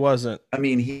like that. So he wasn't. I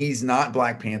mean, he's not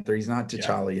Black Panther. He's not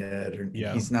T'Challa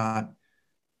yet. He's not.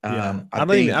 I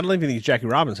don't even think he's Jackie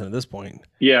Robinson at this point.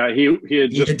 Yeah, he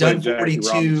had done 42.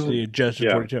 So he had just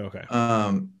 42. Okay.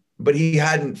 But he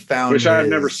hadn't found. Which I've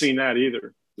never seen that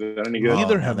either. Is that any good?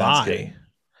 Neither have I. Good.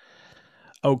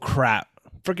 Oh crap!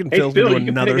 Freaking Phil's Phil, doing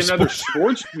another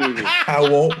sports movie. I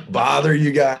won't bother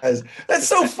you guys. That's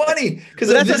so funny because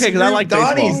that's okay because I like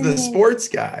Donnie's baseball. The sports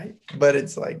guy, but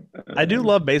it's like I do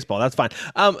love baseball. That's fine.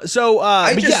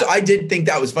 I did think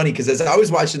that was funny because as I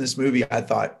was watching this movie, I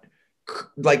thought,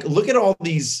 like, look at all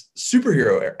these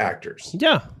superhero actors.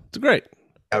 Yeah, it's great.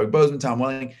 Chadwick Boseman, Tom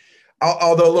Welling.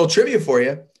 Although a little trivia for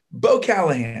you, Bo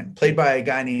Callahan, played by a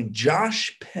guy named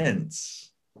Josh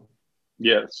Pence.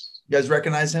 Yes. You guys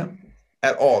recognize him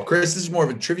at all? Chris, this is more of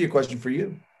a trivia question for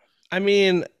you. I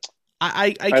mean,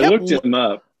 I looked him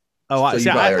up. Oh, I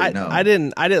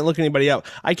didn't look anybody up.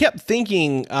 I kept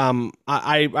thinking.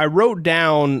 I wrote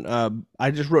down.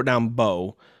 I just wrote down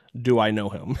Bo. Do I know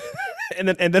him? and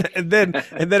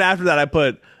then after that, I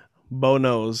put Bo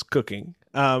knows cooking.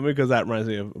 because that reminds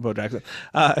me of Bo Jackson.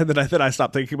 And then I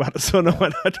stopped thinking about it, so no,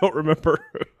 I don't remember.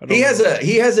 He has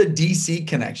a DC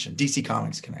connection, DC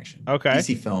Comics connection. Okay.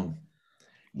 DC film.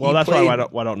 Well, that's why I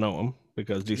don't know him,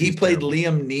 because DC. He played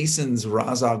Liam Neeson's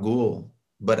Ra's al Ghul,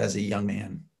 but as a young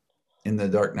man in The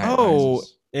Dark Knight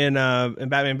Rises. in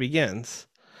Batman Begins.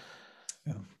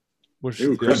 Yeah. Which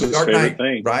Ooh, is Chris's Dark favorite Knight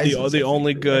thing. Rises, the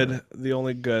only good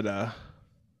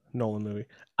Nolan movie.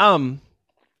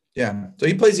 Yeah. So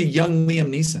he plays a young Liam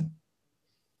Neeson.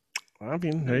 I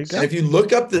mean, there you go. And if you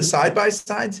look up the side by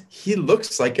sides, he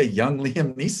looks like a young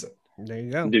Liam Neeson. There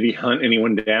you go. Did he hunt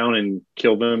anyone down and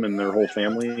kill them and their whole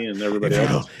family and everybody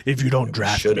else? If you don't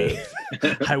draft me,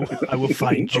 I will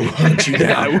find you. Hunt you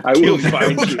down. I will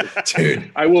find you,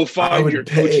 dude. I will find your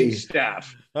pay. coaching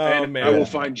staff. Oh, and man. I will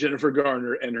find Jennifer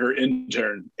Garner and her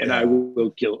intern, and I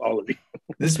will kill all of you.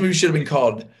 This movie should have been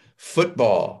called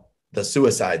Football: The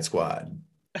Suicide Squad.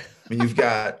 I mean, you've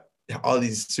got all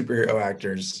these superhero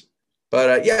actors,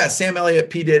 but Sam Elliott,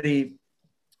 P. Diddy,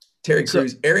 Terry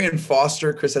Crews, Arian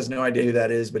Foster. Chris has no idea who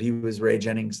that is, but he was Ray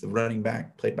Jennings, the running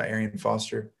back, played by Arian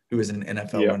Foster, who is an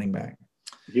NFL running back.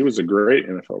 He was a great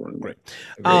NFL running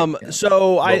back.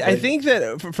 So I think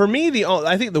that for me,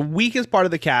 I think the weakest part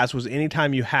of the cast was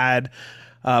anytime you had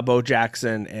Bo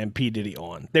Jackson and P. Diddy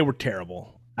on. They were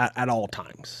terrible at all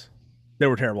times. They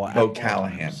were terrible. Bo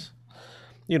Callahan.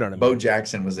 You know what I mean? Bo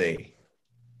Jackson was a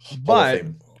but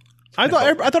I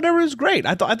thought everyone was great.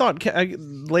 I thought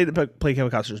lady that played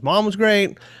Kevin Costner's mom was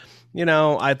great. You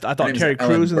know, I thought Terry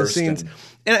Crews in the scenes.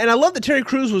 And I love that Terry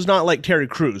Crews was not like Terry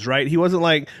Crews, right? He wasn't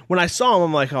like, when I saw him,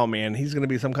 I'm like, oh man, he's going to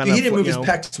be some kind of. He didn't move his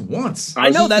pecs once. I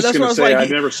know that. That's what I was like. I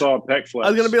never saw a pec flex. I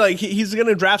was going to be like, he's going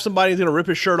to draft somebody, he's going to rip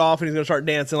his shirt off, and he's going to start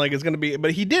dancing. Like it's going to be,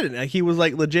 but he didn't. Like, he was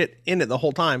like legit in it the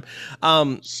whole time.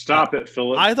 Stop it,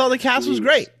 Philip. I thought the cast was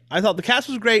great.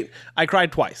 I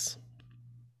cried twice.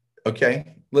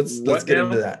 Okay, let's get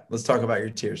into that. Let's talk about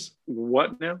your tears.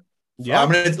 What now? Yeah,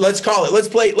 let's call it. Let's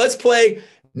play.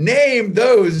 Name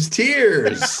those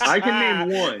tears. I can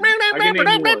name one. I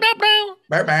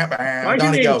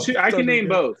can name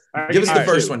both. Give us the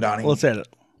first one, Donnie. Let's hit it.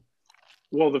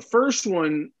 Well, the first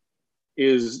one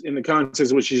is in the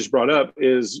context of what you just brought up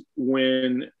is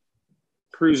when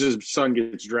Cruz's son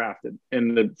gets drafted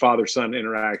and the father-son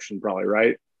interaction, probably,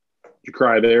 right? Did you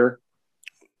cry there?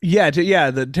 Yeah,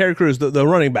 the Terry Crews, the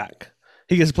running back.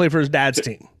 He gets to play for his dad's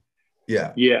team.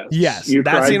 Yeah. Yes.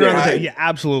 That scene around the yeah,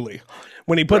 absolutely.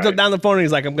 When he puts up down the phone and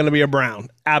he's like, I'm going to be a Brown.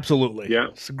 Absolutely. Yeah.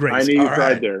 It's a great scene. I knew you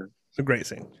cried there. It's a great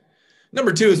scene.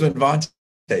 Number 2 is when Vontae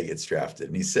gets drafted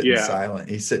and he's sitting silent.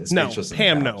 He's sitting speechless.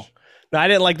 No, I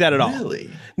didn't like that at all. Really?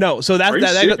 No. So that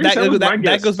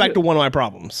goes back to one of my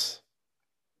problems.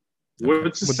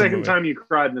 What's the second time you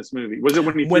cried in this movie? Was it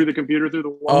when he threw the computer through the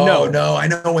wall? No, I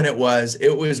know when it was.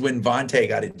 It was when Vontae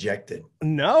got ejected.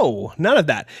 No, none of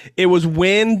that. It was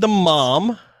when the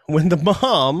mom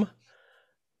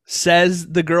says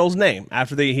the girl's name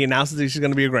after he announces that she's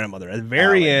going to be a grandmother at the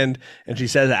very end, and she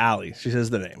says Allie. She says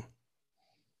the name.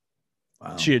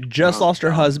 Wow. She had just lost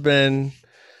her husband.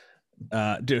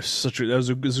 Dude, that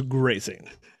was a great scene.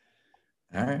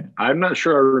 All right. I'm not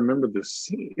sure I remember this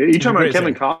scene. Are you talking about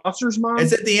Kevin Costner's mom?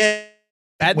 It's at the end.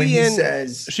 At the end,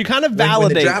 says, she kind of validates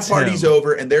when the draft party's him.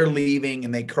 over and they're leaving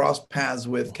and they cross paths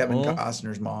with Kevin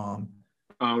Costner's mom.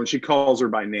 And she calls her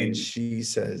by name. And she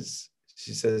says,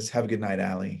 have a good night,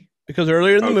 Allie. Because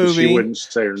earlier in the movie, she wouldn't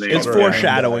say her name. It's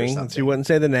foreshadowing. She wouldn't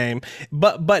say the name.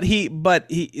 But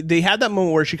they had that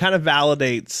moment where she kind of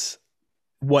validates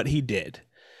what he did.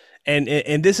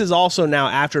 And this is also now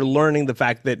after learning the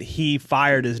fact that he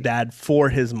fired his dad for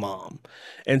his mom.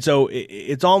 And so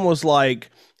it's almost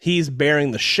like he's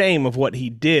bearing the shame of what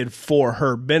he did for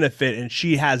her benefit, and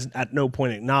she has at no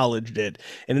point acknowledged it.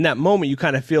 And in that moment, you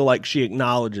kind of feel like she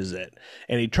acknowledges it.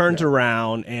 And he turns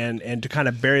around and to kind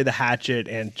of bury the hatchet,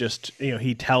 and just,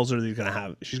 he tells her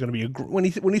that she's going to be when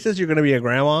he says you're going to be a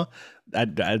grandma, I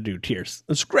do tears.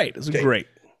 It's great. It's great.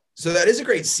 So that is a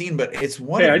great scene, but it's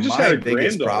one of my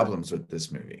biggest problems with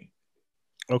this movie.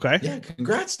 Okay. Yeah,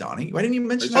 congrats, Donnie. Why didn't you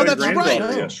mention that? That's right.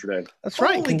 Yesterday. That's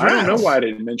right. I don't know why I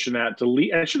didn't mention that.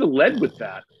 I should have led with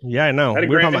that. Yeah, I know. I had a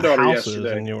we were talking about houses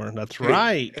yesterday. and you were. That's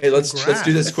right. Hey, let's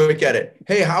do this quick edit.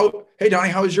 Hey, Donnie,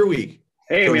 how was your week?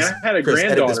 Hey, man, I had a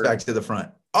granddaughter. Edit this back to the front.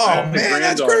 Oh man,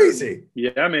 that's crazy.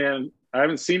 Yeah, man. I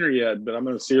haven't seen her yet, but I'm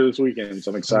going to see her this weekend,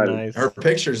 so I'm excited. Nice. Her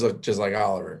pictures look just like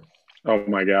Oliver. Oh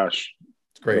my gosh.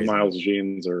 Crazy. The Miles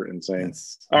genes are insane.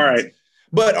 All right.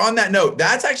 But on that note,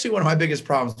 that's actually one of my biggest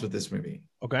problems with this movie.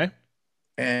 Okay.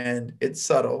 And it's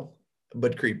subtle,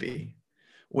 but creepy.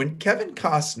 When Kevin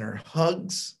Costner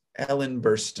hugs Ellen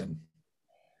Burstyn,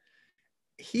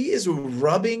 he is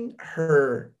rubbing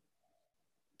her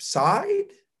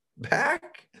side,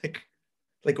 back,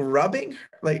 like rubbing,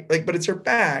 but it's her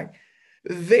back,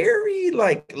 very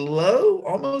like low,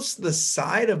 almost the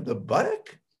side of the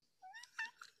buttock.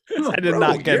 I did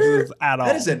not get this at all.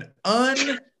 That is an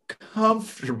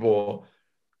uncomfortable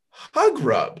hug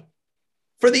rub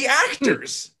for the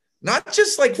actors, not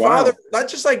just like father, not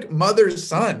just like mother's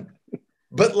son,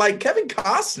 but like Kevin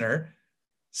Costner.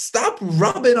 Stop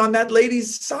rubbing on that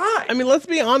lady's side. I mean, let's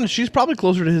be honest. She's probably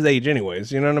closer to his age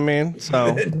anyways. You know what I mean?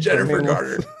 So Jennifer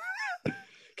Garner.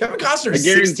 Kevin Costner is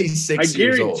 66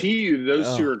 years old. I guarantee you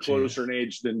those two are closer in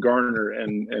age than Garner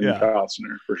and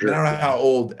Costner, for sure. I don't know how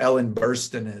old Ellen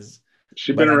Burstyn is.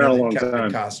 She's been around a long Kevin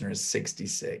time. Costner is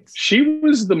 66. She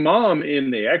was the mom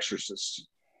in The Exorcist.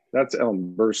 That's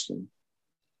Ellen Burstyn.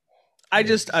 I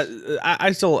just,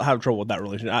 I still have trouble with that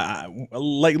relationship.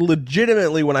 Like,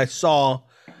 legitimately, when I saw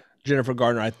Jennifer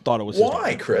Garner, I thought it was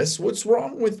why, Chris? What's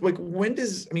wrong with, like,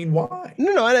 why?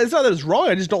 No, it's not that it's wrong.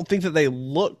 I just don't think that they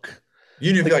look.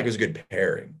 You didn't feel like it was a good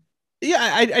pairing. Yeah,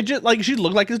 I just, like, she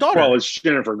looked like his daughter. Well, it's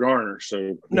Jennifer Garner,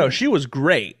 so. No, she was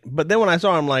great. But then when I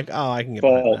saw her, I'm like, oh, I can get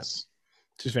behind that.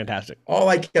 She's fantastic. All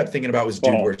I kept thinking about was,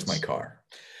 dude, where's my car?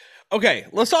 Okay,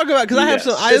 let's talk about, because I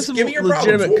have some give me your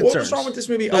legitimate problems. concerns. What was wrong with this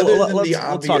movie other than the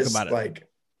obvious, let's talk about it. like,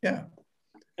 yeah.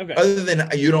 Okay. Other than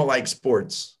you don't like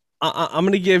sports. I'm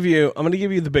gonna give you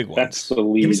the big ones. That's the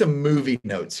lead. Give me some movie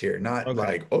notes here, not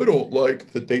like, I don't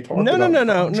like that they talk about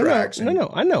contracts.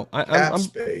 No. I know. I'm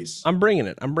space. I'm bringing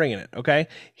it. Okay.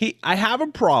 I have a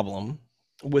problem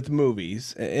with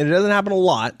movies, and it doesn't happen a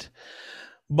lot,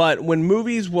 but when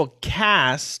movies will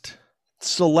cast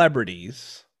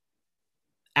celebrities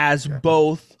as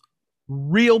both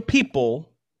real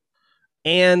people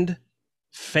and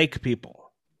fake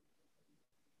people.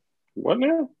 What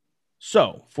now?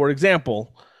 So, for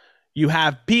example, you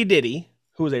have P. Diddy,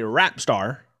 who is a rap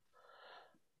star,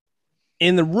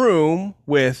 in the room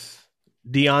with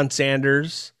Deion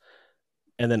Sanders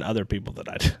and then other people that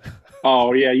I.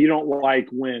 Oh, yeah. You don't like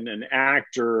when an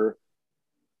actor,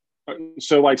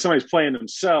 so like somebody's playing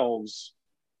themselves.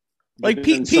 Like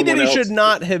P. Diddy should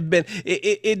not have been.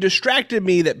 It distracted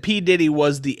me that P. Diddy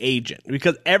was the agent,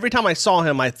 because every time I saw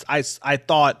him, I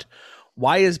thought,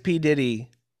 why is P. Diddy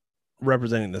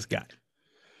representing this guy?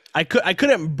 I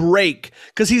couldn't break,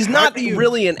 because he's not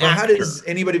really an actor. How does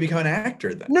anybody become an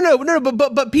actor then? No.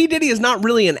 But P. Diddy is not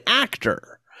really an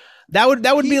actor. That would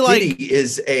be like, Diddy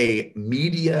is a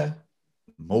media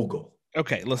mogul.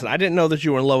 Okay, listen, I didn't know that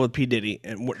you were in love with P. Diddy,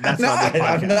 and that's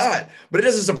I'm not. But it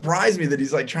doesn't surprise me that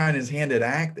he's like trying his hand at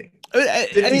acting. I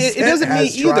mean, it doesn't mean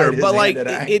either, but like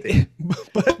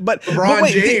but LeBron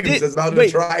James is about to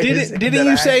try his hand didn't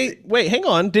you say? Wait, hang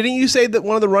on. Didn't you say that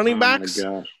one of the running backs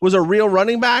was a real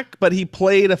running back, but he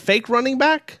played a fake running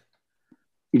back?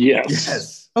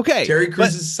 Yes. Okay. Terry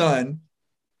Cruz's son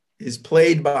is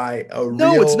played by a real.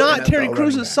 No, it's not NFL Terry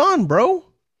Cruz's son, bro.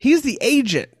 He's the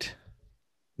agent.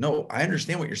 No, I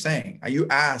understand what you're saying. You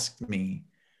asked me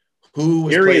who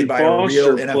was played by a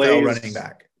real NFL running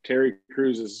back. Terry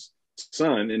Cruz's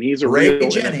son, and he's a Ray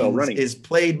real Jennings NFL running back. Is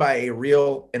played by a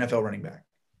real NFL running back.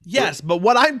 Yes, but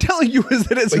what I'm telling you is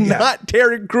that it's not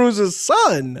Terry Cruz's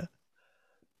son.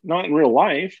 Not in real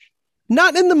life.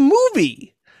 Not in the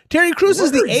movie. Terry Crews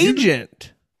is the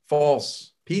agent.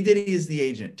 False. P. Diddy is the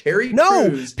agent. Terry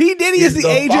Crews. P. Diddy is the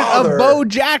agent of Bo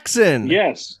Jackson.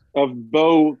 Yes, of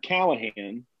Bo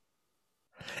Callahan.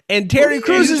 And Terry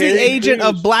Crews is the agent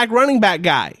of Black running back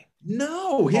guy.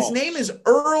 No, his name is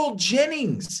Earl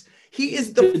Jennings. He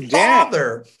is the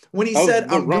father. When he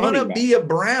said, I'm going to be a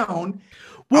Brown.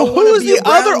 Well, who is the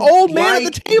other old man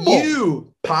at the table?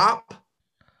 You, Pop.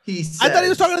 He said. I thought he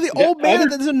was talking to the old man.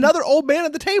 There's another old man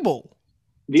at the table.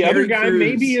 The other guy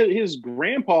may be his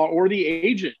grandpa or the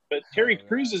agent, but Terry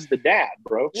Crews is the dad,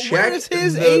 bro. Where is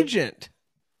his agent?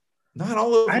 Not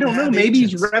all of them. I don't know. Maybe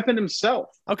he's repping himself.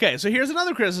 Okay, so here's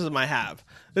another criticism I have.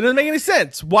 It doesn't make any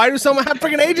sense. Why do some have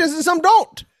freaking agents and some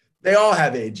don't? They all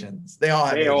have agents. They all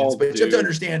have agents. But you have to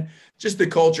understand just the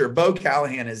culture. Bo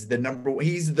Callahan is the number one.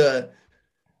 He's the,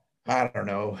 I don't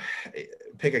know,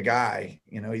 pick a guy.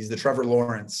 You know, he's the Trevor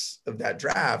Lawrence of that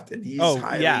draft. And he's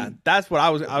that's what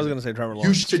I was going to say, Trevor Lawrence.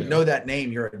 You should know that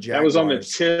name. You're a Jaguars That was on the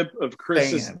tip of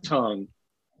Chris's tongue.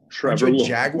 Trevor Lawrence.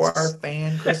 Jaguar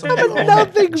fan, Chris? I'm a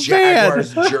nothing fan.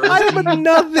 I am a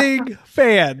nothing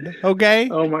fan. Okay.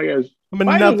 Oh my gosh.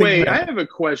 By the way, I have a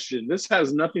question. This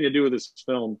has nothing to do with this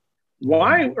film.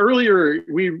 Why earlier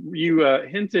you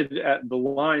hinted at the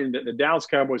line that the Dallas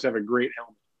Cowboys have a great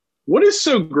helmet? What is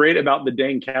so great about the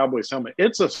dang Cowboys helmet?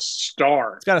 It's a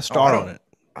star. It's got a star on it.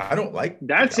 I don't like.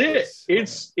 That's it.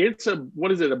 It's a,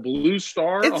 what is it? A blue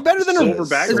star? It's better than silver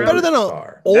background. It's better than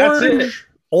an orange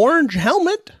orange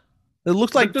helmet. It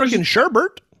looks like freaking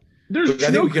sherbet. There's I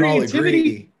think no we can all creativity.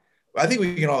 agree. I think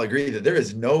we can all agree that there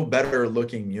is no better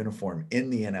looking uniform in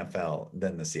the NFL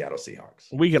than the Seattle Seahawks.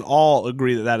 We can all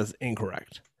agree that is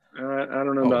incorrect. I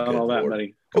don't know about good all that, Lord.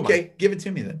 buddy. Okay, give it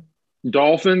to me then.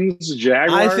 Dolphins,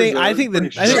 Jaguars. I think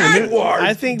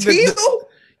the Teal?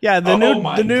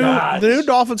 the new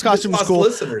Dolphins costume is Lost cool.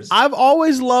 Listeners. I've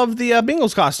always loved the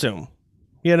Bengals costume.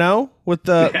 You know, with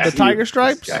the tiger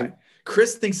stripes.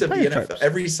 Chris thinks of the Tiger NFL stripes.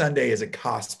 every Sunday as a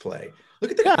cosplay.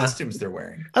 Look at the costumes they're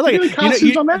wearing. I like Look it. at the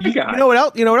costumes on that guy. You know what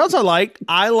else? You know what else I like?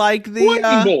 I like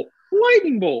the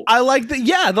Lightning bolt. I like the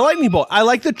lightning bolt. I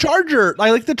like the Charger.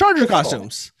 I like the Charger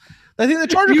costumes. I think the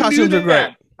Charger You costumes knew are great.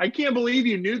 that. I can't believe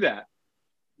you knew that.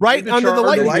 Right The under the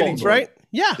Charger lightning bolts, bolt. right?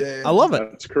 Yeah, I love it.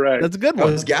 That's correct. That's a good That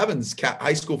one. was Gavin's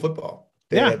high school football.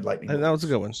 They Yeah, had lightning that was a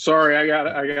good one. Sorry, I got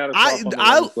it.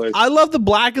 I love the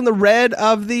black and the red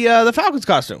of the Falcons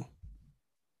costume.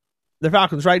 The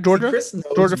Falcons, right, Georgia? Chris knows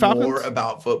Georgia Falcons? more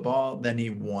about football than he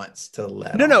wants to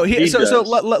let No, on. no. He So does.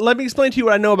 let me explain to you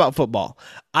what I know about football.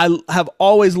 I have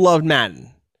always loved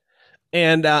Madden,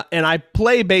 and I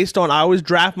play based on. I always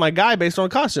draft my guy based on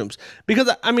costumes because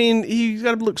I mean he's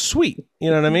got to look sweet.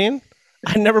 You know what I mean?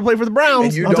 I never played for the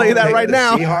Browns. And I'll tell you don't that pick right the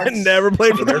now. Seahawks I never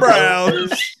played for the their Browns.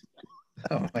 colors.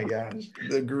 Oh my gosh,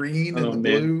 the green and Oh, the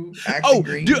man. blue. Accent Oh,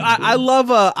 green dude, and I blue.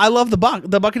 love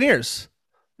the Buccaneers,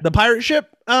 the pirate ship.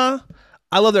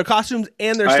 I love their costumes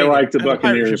and their. I stadium. like the And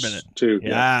pirate ship in Buccaneers it. too.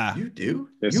 Yeah, You do?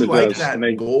 Yes, You it like does. that And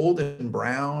they- gold and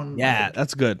brown? yeah, like,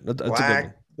 that's good. That's a good one.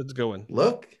 black. That's a good one.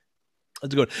 Look.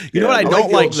 That's a good one. You know Yeah, what I I don't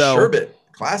the like old though. Sherbet.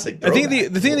 Classic. I think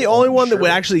throwback. the only one that would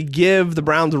Sherbet. actually give the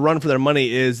Browns a run for their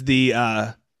money is the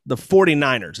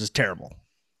 49ers is terrible.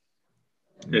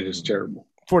 It is terrible.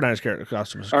 49ers character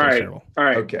costume is All right. terrible. All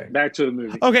right. Okay. Back to the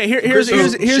movie. Okay, here's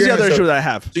Chris, the share other us issue up. that I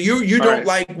have. So you All don't right.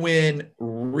 like when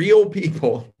real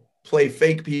people play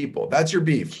fake people. That's your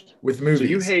beef with movies. So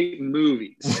you hate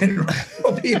movies. when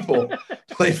real people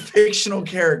play fictional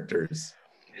characters.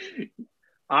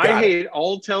 I Got hate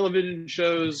all television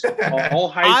shows, all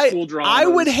high school dramas. I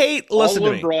would hate. Listen all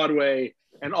to of me. Broadway,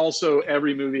 and also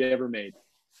every movie ever made.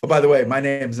 Oh, by the way, my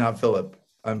name's not Philip.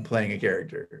 I'm playing a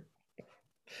character.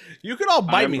 You could all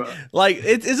bite I'm, me. Like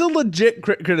it's a legit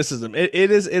criticism. It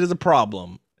is a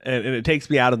problem, and it takes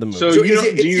me out of the movie. So So you is don't-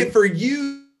 it, do is you- it for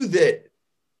you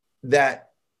that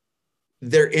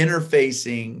they're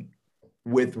interfacing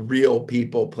with real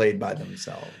people played by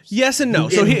themselves? Yes and no.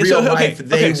 In So real life,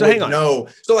 they so would hang on. know.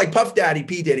 So like Puff Daddy,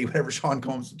 P Daddy, whatever Sean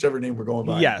Combs, whichever name we're going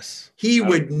by. Yes. He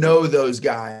would know those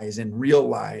guys in real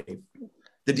life.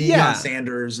 The Deion Yeah.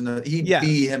 Sanders, and he'd Yes.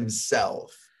 be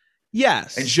himself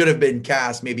Yes. and should have been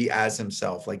cast maybe as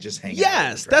himself, like just hanging out.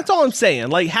 Yes, that's all I'm saying.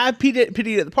 Like, have P.D. at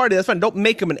the party. That's fine. Don't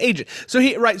make him an agent. So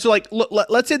so like,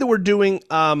 let's say that we're doing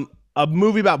a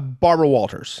movie about Barbara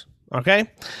Walters, okay?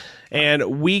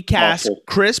 And we cast Awful.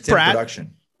 Chris It's in Pratt.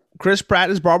 production. Chris Pratt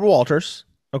is Barbara Walters,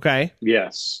 okay?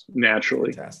 Yes,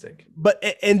 naturally. Fantastic. But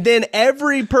and then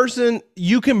every person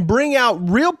you can bring out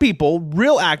real people,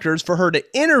 real actors for her to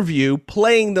interview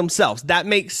playing themselves. That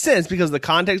makes sense because the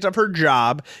context of her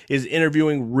job is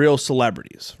interviewing real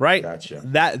celebrities, right? Gotcha.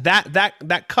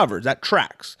 That covers, that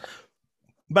tracks.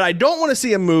 But I don't want to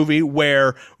see a movie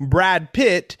where Brad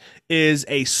Pitt is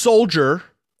a soldier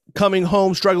coming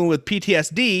home struggling with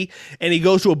PTSD and he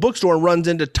goes to a bookstore and runs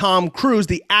into Tom Cruise,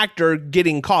 the actor,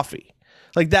 getting coffee.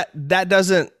 Like that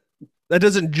doesn't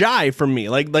jive for me.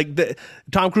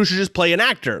 Tom Cruise should just play an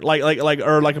actor, like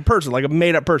a person, like a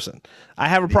made up person. I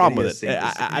have a problem with it.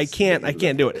 I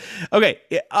can't do it. Okay,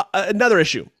 another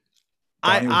issue.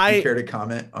 Donnie, would you care to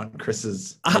comment on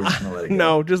Chris's? Or are we just gonna let it go?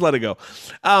 No, just let it go.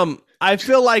 I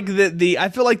feel like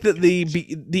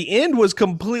the end was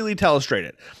completely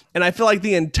telestrated, and I feel like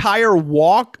the entire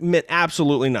walk meant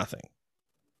absolutely nothing.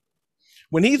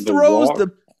 When he throws walk?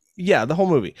 the whole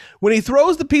movie. When he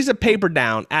throws the piece of paper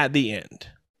down at the end,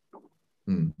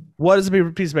 what does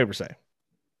the piece of paper say?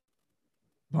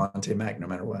 Vontae Mack, no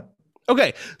matter what.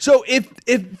 Okay, so if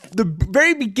the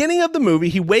very beginning of the movie,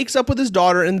 he wakes up with his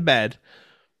daughter in bed,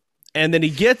 and then he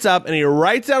gets up and he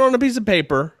writes out on a piece of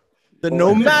paper that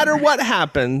no matter what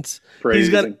happens,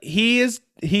 he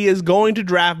is going to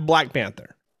draft Black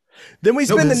Panther. Then we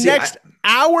spend the next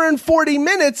hour and 40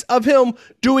 minutes of him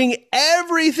doing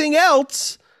everything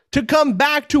else to come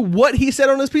back to what he said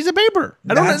on this piece of paper.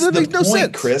 That makes no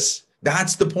sense, Chris.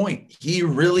 That's the point. He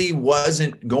really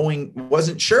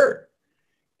wasn't sure.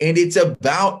 And it's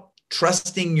about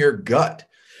trusting your gut.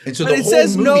 And so but it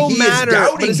says no matter.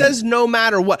 But it says him. no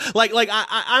matter what. Like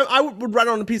I would write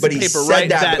on a piece But of he paper, said right?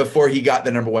 that before he got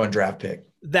the #1 draft pick.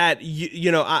 That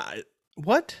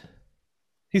what?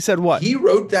 He said what? He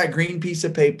wrote that green piece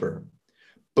of paper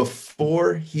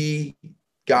before he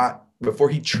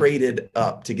traded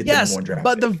up to get the number one draft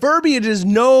but pick. the verbiage is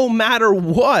no matter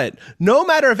what. No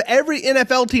matter if every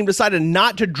NFL team decided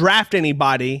not to draft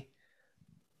anybody,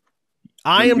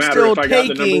 I am still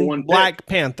taking Black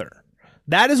Panther.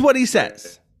 That is what he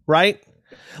says, right?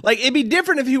 Like, it'd be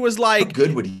different if he was like, how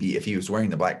good would he be if he was wearing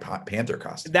the Black Panther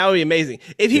costume? That would be amazing.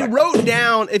 If he wrote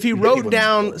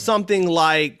down something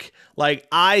like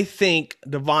I think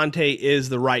Devontae is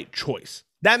the right choice.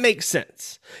 That makes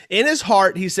sense. In his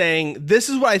heart, he's saying, this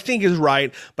is what I think is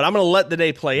right, but I'm going to let the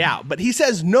day play out. But he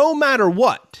says, no matter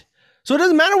what. So it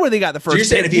doesn't matter where they got the first. So you're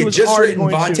saying if he had just written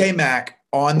Vontae Mack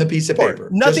on the piece of paper,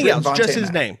 nothing else, just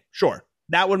his name. Sure.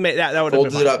 That would make that would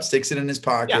folds it up, sticks it in his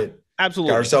pocket. Yeah,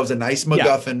 absolutely. Got ourselves a nice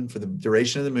MacGuffin for the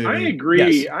duration of the movie. I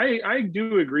agree. Yes. I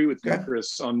do agree with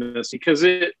Chris on this, because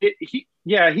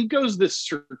he goes this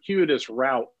circuitous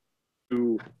route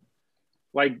to,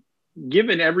 like,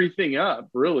 giving everything up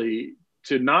really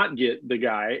to not get the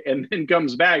guy, and then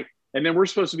comes back, and then we're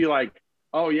supposed to be like,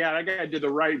 oh yeah, that guy did the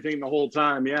right thing the whole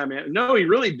time. Yeah, man. No, he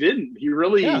really didn't. He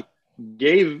really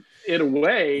gave it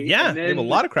away. Yeah, and then gave a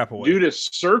lot of crap away due to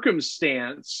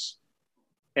circumstance.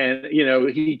 And,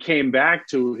 he came back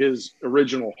to his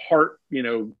original heart,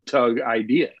 tug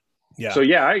idea. Yeah. So,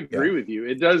 I agree with you.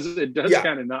 It does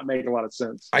kind of not make a lot of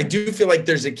sense. I do feel like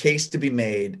there's a case to be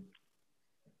made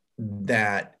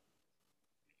that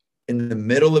in the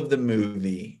middle of the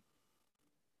movie,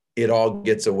 it all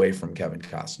gets away from Kevin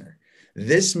Costner.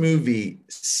 This movie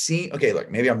look,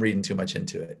 maybe I'm reading too much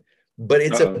into it, but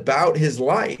it's about his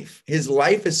life. His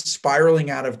life is spiraling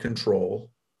out of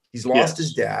control. He's lost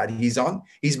his dad. He's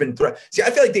been See, I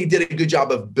feel like they did a good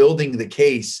job of building the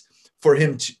case for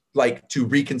him to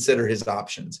reconsider his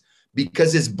options,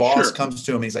 because his boss comes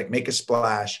to him and he's like, make a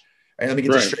splash. And let me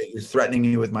get this straight. You're threatening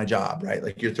me with my job, right?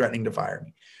 Like, you're threatening to fire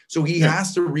me. So he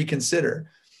has to reconsider.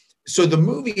 So the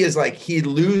movie is like, he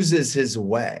loses his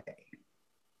way.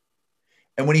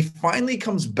 And when he finally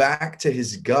comes back to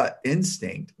his gut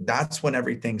instinct, that's when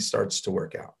everything starts to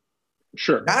work out.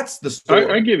 Sure. That's the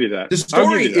story. I give you that. The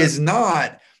story is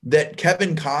not that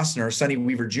Kevin Costner, Sonny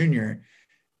Weaver Jr.,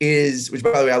 which,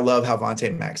 by the way, I love how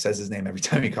Vontae Mack says his name every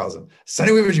time he calls him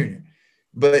Sonny Weaver Jr.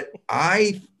 But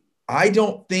I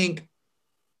don't think,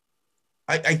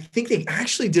 I think they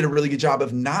actually did a really good job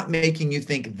of not making you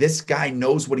think this guy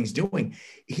knows what he's doing.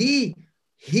 He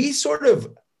sort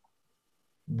of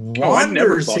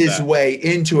wanders his way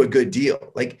into a good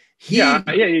deal. Like, he doesn't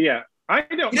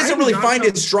really find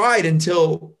his stride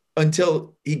until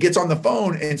he gets on the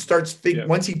phone and starts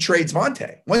once he trades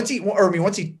Vontae, once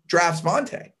he drafts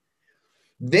Vontae,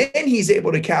 then he's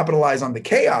able to capitalize on the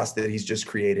chaos that he's just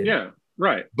created. Yeah,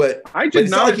 right. But it's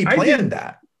not like he planned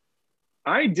that.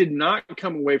 I did not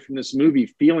come away from this movie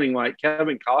feeling like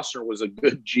Kevin Costner was a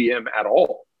good GM at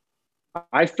all.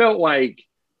 I felt like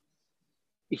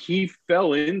he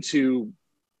fell into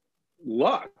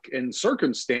luck and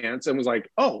circumstance and was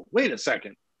like, oh, wait a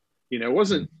second.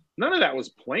 None of that was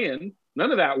planned.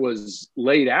 None of that was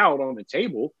laid out on the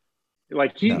table.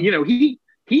 Like, he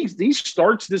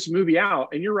starts this movie out,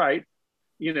 and you're right.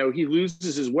 He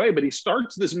loses his way, but he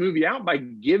starts this movie out by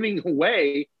giving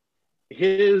away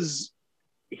his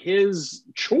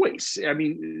choice. I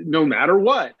mean, no matter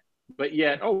what, but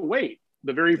yet, oh, wait,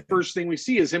 the very first thing we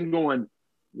see is him going,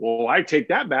 well, I take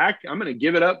that back. I'm going to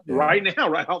give it up right now,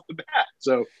 right off the bat.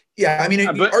 So, yeah, I mean,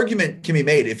 an argument can be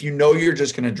made. If you're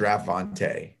just going to draft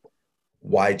Vontae,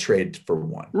 why trade for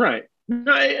one? Right.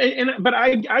 No, but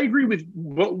I agree with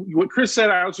what Chris said.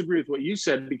 I also agree with what you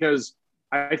said, because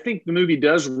I think the movie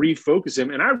does refocus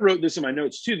him. And I wrote this in my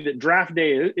notes too, that draft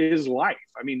day is life.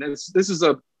 I mean,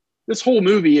 this whole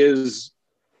movie is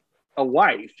a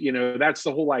life. That's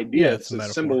the whole idea. Yeah, it's a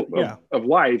symbol of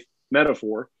life,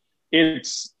 metaphor.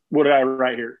 It's, what did I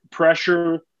write here?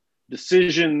 Pressure,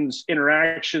 decisions,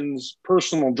 interactions,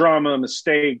 personal drama,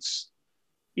 mistakes.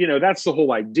 That's the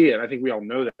whole idea. And I think we all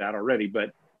know that already,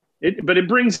 but it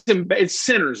brings him, it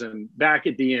centers him back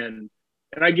at the end.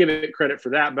 And I give it credit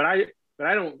for that. But I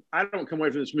don't come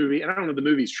away from this movie, and I don't know if the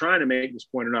movie's trying to make this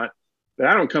point or not, but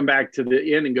I don't come back to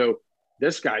the end and go,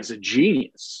 this guy's a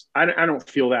genius. I don't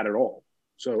feel that at all.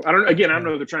 So I don't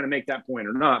know if they're trying to make that point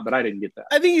or not, but I didn't get that.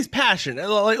 I think he's passionate.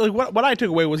 Like what I took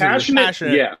away was passionate,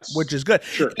 yes, which is good.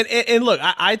 Sure. And look,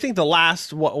 I think the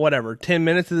last 10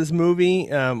 minutes of this movie,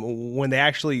 when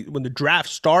the draft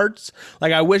starts,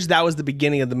 like, I wish that was the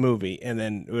beginning of the movie, and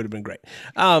then it would have been great.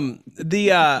 So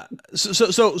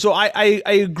I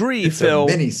agree, it's Phil. A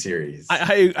mini series.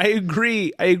 I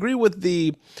agree with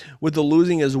the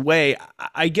losing his way.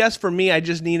 I guess for me, I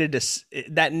just needed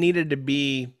to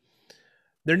be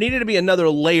There needed to be another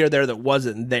layer there that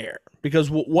wasn't there, because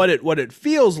what it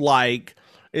feels like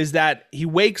is that he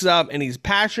wakes up and he's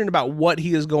passionate about what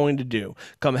he is going to do.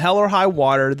 Come hell or high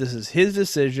water, this is his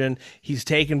decision. He's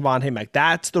taken Vontae Mack.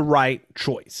 That's the right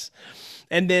choice.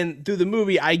 And then through the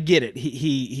movie, I get it.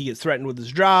 He gets threatened with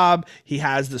his job. He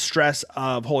has the stress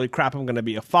of, holy crap, I'm going to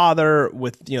be a father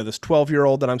with, this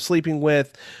 12-year-old that I'm sleeping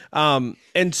with.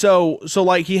 And so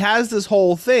like he has this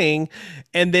whole thing,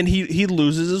 and then he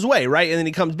loses his way, right? And then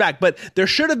he comes back. But there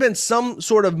should have been some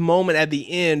sort of moment at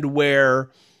the end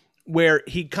where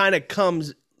he kind of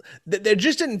comes. There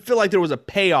just didn't feel like there was a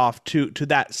payoff to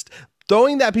that.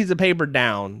 Throwing that piece of paper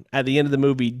down at the end of the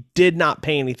movie did not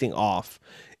pay anything off.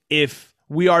 If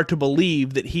we are to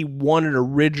believe that he wanted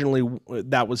originally,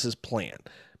 that was his plan,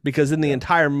 because then the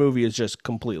entire movie is just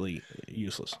completely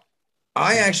useless.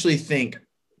 I actually think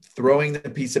throwing the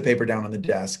piece of paper down on the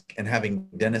desk and having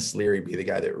Denis Leary be the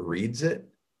guy that reads it,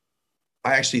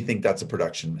 I actually think that's a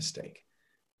production mistake.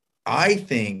 I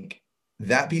think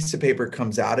that piece of paper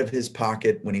comes out of his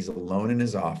pocket when he's alone in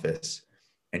his office,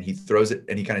 and he throws it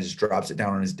and he kind of just drops it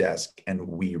down on his desk, and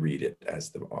we read it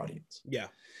as the audience. Yeah.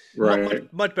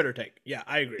 Right. Much better take. Yeah,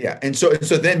 I agree. Yeah. And so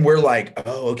then we're like,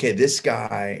 oh, okay, this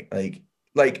guy,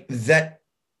 like that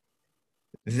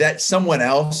someone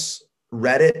else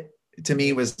read it, to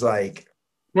me was like,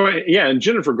 well, yeah. And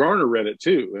Jennifer Garner read it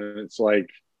too. And it's like,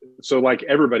 so like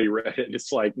everybody read it.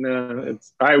 It's like, nah,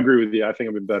 I agree with you. I think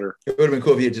it'd be better. It would have been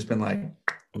cool if he had just been like,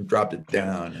 dropped it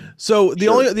down. So the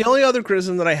only other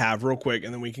criticism that I have, real quick,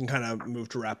 and then we can kind of move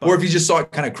to wrap up. Or if you just saw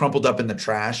it kind of crumpled up in the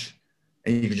trash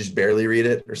and you could just barely read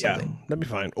it or something. Yeah, that'd be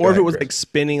fine. Or if it was like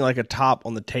spinning like a top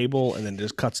on the table and then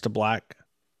just cuts to black.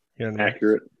 You know what I mean?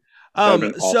 Accurate.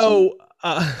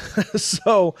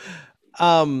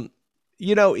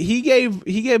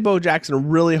 He gave Bo Jackson a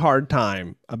really hard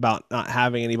time about not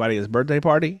having anybody at his birthday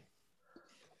party.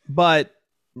 But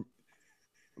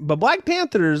Black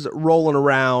Panther's rolling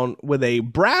around with a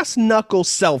brass knuckle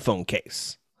cell phone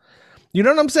case. You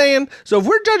know what I'm saying? So if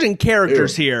we're judging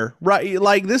characters here, right?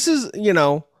 Like this is,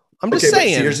 I'm just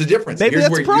saying. Here's the difference. Maybe here's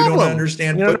that's where a problem. You don't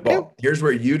understand football. I mean? Here's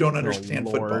where you don't understand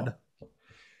football.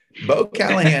 Bo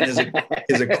Callahan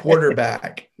is a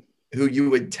quarterback who you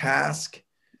would task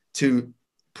to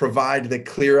provide the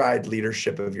clear-eyed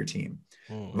leadership of your team.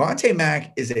 Vontae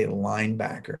Mack is a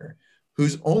linebacker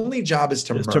whose only job is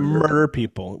to murder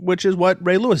people, which is what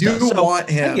Ray Lewis does. You want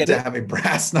him to have a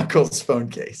brass knuckles phone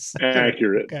case.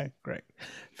 Accurate. Okay, great.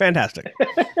 Fantastic.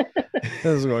 This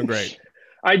is going great.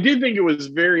 I did think it was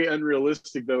very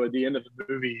unrealistic, though, at the end of the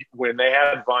movie when they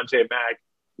had Vontae Mack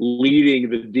leading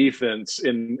the defense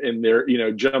in their,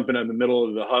 jumping in the middle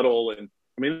of the huddle. And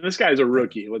I mean, this guy's a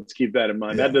rookie. Let's keep that in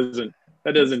mind. Yeah.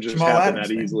 That doesn't just Jamal happen Adams,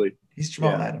 that man. easily. He's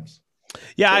Jamal Adams.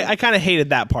 Yeah, I kind of hated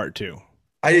that part too.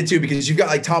 I did too, because you've got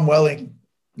like Tom Welling,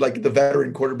 like the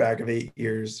veteran quarterback of 8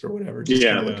 years or whatever, just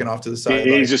kind of looking off to the side.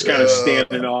 He's just kind of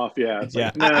standing off. Yeah.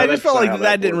 Yeah. Like, I just felt like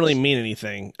that didn't really mean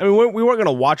anything. I mean, we weren't going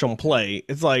to watch them play.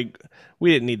 It's like,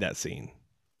 we didn't need that scene.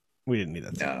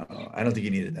 No, I don't think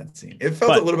you needed that scene. It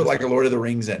felt a little bit like a Lord of the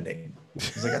Rings ending. I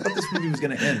was like, I thought this movie was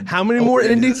going to end. How many more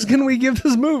endings can we give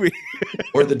this movie?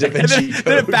 Or the Da Vinci Code.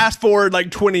 Then fast forward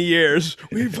like 20 years.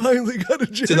 We finally got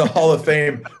to the Hall of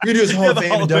Fame. We're going to do his Hall of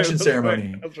Fame induction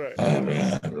ceremony. That's right.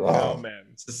 Oh, man.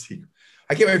 It's a sequel.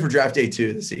 I can't wait for Draft Day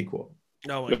 2, the sequel.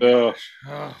 Oh, my gosh.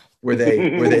 Where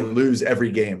they lose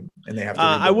every game and they have to.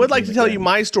 I would like to tell you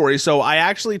my story. So I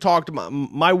actually talked to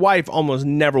my wife. Almost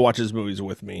never watches movies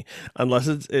with me unless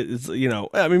it's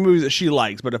movies that she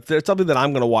likes. But if there's something that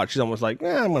I'm going to watch, she's almost like,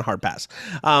 I'm going to hard pass.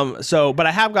 But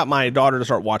I have got my daughter to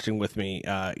start watching with me,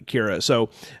 Kira.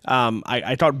 So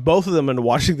I talked both of them into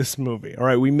watching this movie. All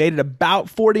right, we made it about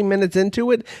 40 minutes into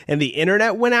it, and the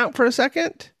internet went out for a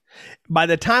second. By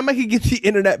the time I could get the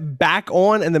internet back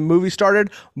on and the movie started,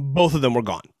 both of them were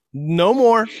gone. No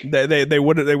more. They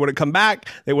wouldn't come back.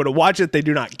 They wouldn't watch it. They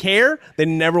do not care. They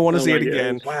never want to see it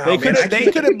again. Wow, they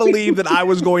couldn't believe that I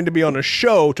was going to be on a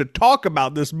show to talk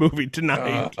about this movie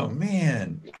tonight. Oh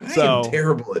man, I am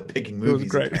terrible at picking movies. It was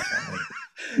great. No.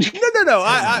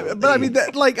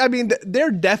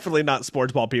 They're definitely not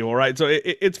sports ball people, right? So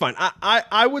it's fine.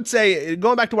 I would say,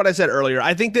 going back to what I said earlier,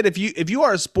 I think that if you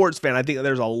are a sports fan, I think that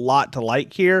there's a lot to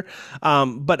like here.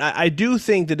 But I do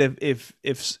think that if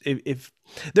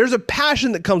there's a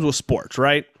passion that comes with sports,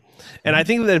 right? And I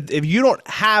think that if you don't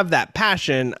have that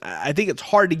passion, I think it's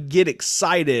hard to get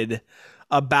excited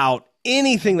about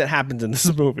anything that happens in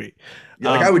this movie.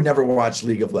 Yeah, I would never watch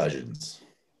League of Legends.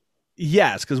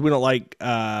 Yes, because we don't like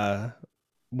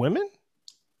women.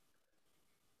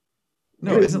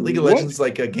 No, isn't League of Legends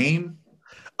like a game?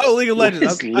 Oh, League of Legends.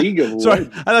 What is League of Sorry,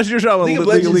 Legends? I thought you were talking about League of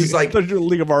Legends is like I thought you were doing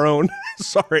League of Our Own.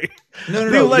 Sorry. No.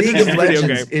 League of Legends League of is a video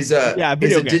Legends game. is a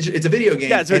video game. it's a video game.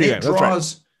 Yeah, it's a video and game. it That's right.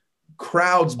 draws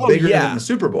crowds bigger than the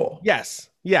Super Bowl. Yes.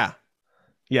 Yeah.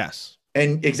 Yes.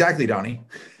 And exactly, Donnie.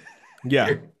 Yeah.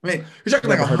 I mean, you're talking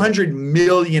like 100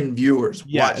 million viewers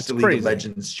watch it's the League crazy. of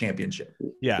Legends championship.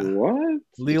 Yeah. What?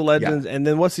 League of Legends, and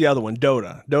then what's the other one?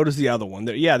 Dota. Dota's the other one.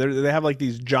 They have like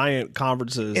these giant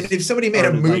conferences. And if somebody made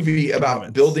a movie about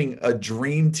tournaments. building a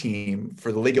dream team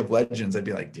for the League of Legends, I'd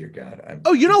be like, dear God.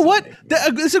 Oh, you know what?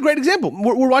 This is a great example.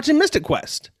 We're watching Mystic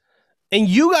Quest. And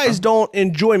you guys don't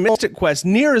enjoy Mystic Quest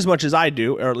near as much as I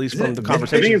do, or at least from the I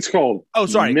conversation. think it's called. Oh,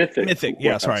 sorry, Mythic.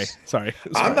 Yeah, Quest. sorry.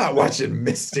 I'm not watching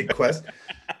Mystic Quest.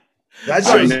 That's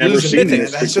I've just never losing seen me.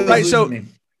 it. That show's Right, losing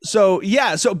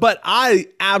me. But I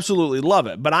absolutely love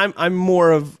it. But I'm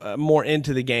more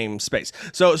into the game space.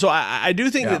 So I do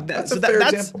think That's a fair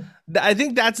example. I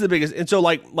think that's the biggest. And so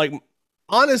like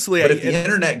honestly, But if the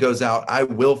internet goes out, I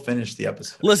will finish the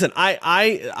episode. listen,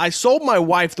 I sold my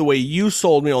wife the way you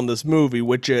sold me on this movie,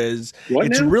 which is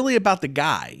it's really about the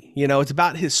guy. You know, it's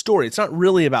about his story. It's not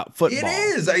really about football.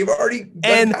 It is. I've already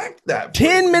And unpacked that.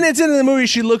 10 minutes into the movie,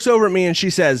 she looks over at me and she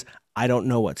says, I don't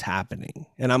know what's happening.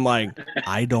 And I'm like,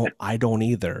 I don't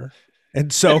either.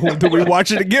 And so do we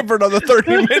watch it again for another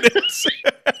 30 minutes?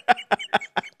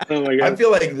 Oh my God. I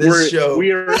feel like this show.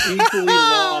 We are equally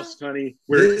lost, honey.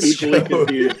 We're equally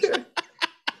confused.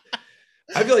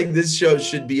 I feel like this show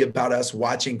should be about us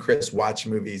watching Chris watch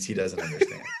movies he doesn't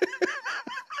understand.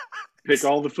 Pick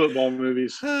all the football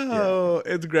movies. Oh,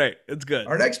 it's great. It's good.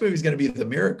 Our next movie is going to be The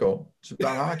Miracle. It's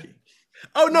about hockey.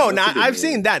 Oh, no. That's Now a good I've movie.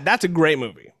 seen that. That's a great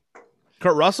movie.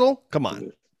 Kurt Russell? Come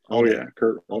on. Oh yeah,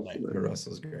 Kurt.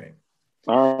 Russell's great.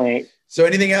 All right. So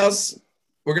anything else?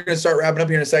 We're going to start wrapping up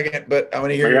here in a second, but I want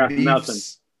to hear I your got beefs. nothing.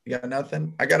 You got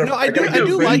nothing? I got No, I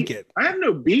do like it. I have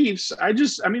no beefs. I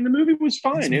mean, the movie was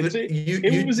fine. It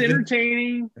was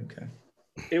entertaining. Okay.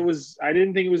 It was. I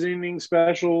didn't think it was anything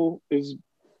special. It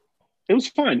was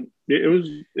fun. It was,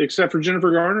 except for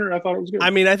Jennifer Garner. I thought it was good. I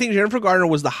mean, I think Jennifer Garner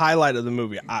was the highlight of the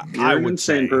movie. I You're would an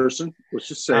insane say. person. Let's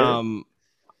just say it.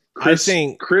 I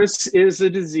think Chris is a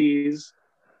disease.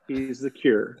 He's the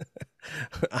cure.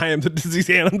 I am the disease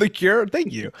and I'm the cure.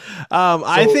 Thank you.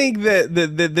 I think that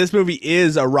this movie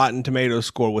is a Rotten Tomatoes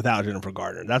score without Jennifer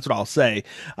Garner. That's what I'll say.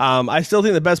 I still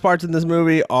think the best parts in this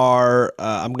movie are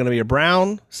I'm Gonna Be a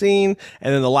Brown scene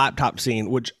and then the laptop scene,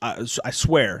 which I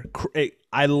swear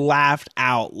I laughed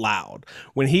out loud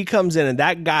when he comes in and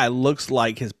that guy looks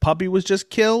like his puppy was just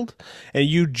killed, and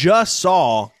you just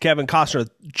saw Kevin Costner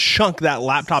chunk that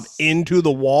laptop into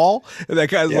the wall, and that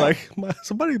guy's like,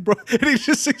 somebody broke, and he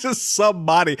just sees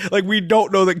somebody. Like, we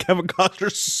don't know that Kevin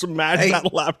Costner smashed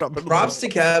that laptop. Props to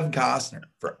Kevin Costner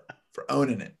for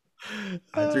owning it.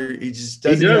 He just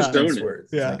does doesn't own use it.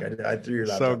 words. Yeah. Like, I threw your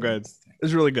laptop. So good.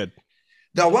 It's really good.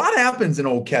 Now, a lot happens in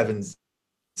old Kevin's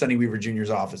Sonny Weaver Jr.'s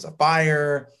office. A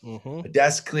fire, a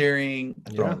desk clearing,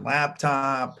 a thrown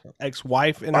laptop,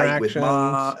 ex-wife fight interaction with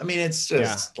mom. I mean, it's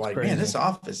just like, crazy. man, this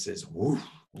office is woo.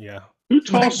 Yeah. Who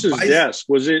tossed his desk?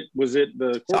 Was it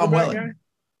the Tom quarterback Welling.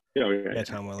 guy? Yeah,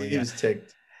 Tom Welling. He was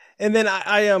ticked. And then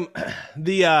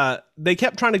they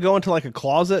kept trying to go into like a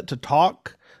closet to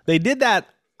talk. They did that,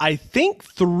 I think,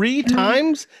 3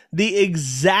 times, the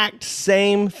exact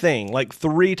same thing. Like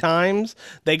 3 times.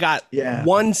 They got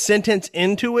one sentence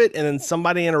into it and then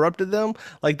somebody interrupted them.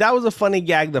 Like, that was a funny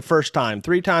gag the first time.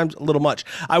 3 times, a little much.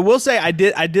 I will say I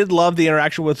did love the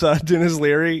interaction with Dennis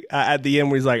Leary at the end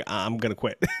where he's like, I'm going to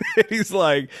quit. He's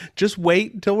like, just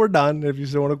wait until we're done. If you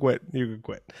still want to quit, you can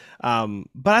quit.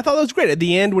 But I thought that was great. At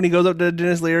the end when he goes up to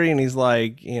Dennis Leary and he's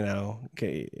like,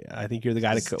 okay, I think you're the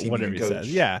guy to coach, whatever he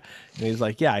says. Yeah. And he's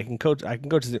like, yeah, I can coach.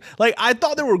 Like, I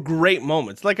thought there were great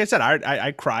moments. Like I said,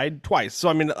 I cried twice. So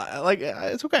I mean,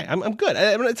 it's okay. I'm good.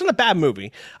 I mean, it's not a bad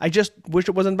movie. I just wish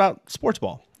it wasn't about sports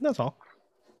ball. That's all.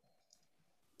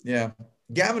 Yeah,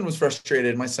 Gavin was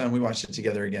frustrated. My son, we watched it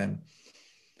together again.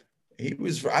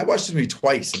 I watched this movie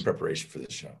twice in preparation for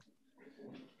this show.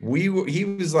 He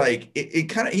was like, he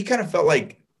kind of felt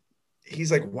like,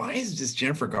 he's like, why is this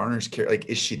Jennifer Garner's character? Like,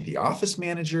 is she the office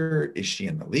manager? Is she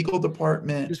in the legal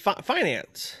department? She's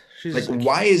finance. She's like,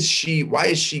 why is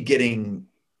she getting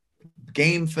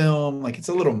game film? Like, it's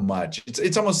a little much.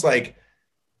 It's almost like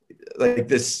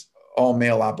this all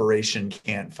male operation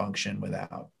can't function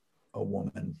without a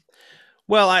woman.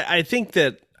 Well, I think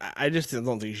that I just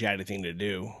don't think she had anything to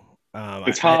do.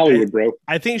 It's Hollywood, bro.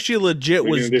 I think she legit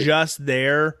was just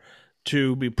there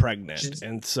to be pregnant,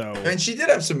 and she did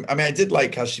have some. I mean, I did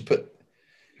like how she put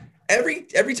every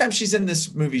time she's in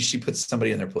this movie, she puts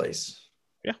somebody in their place.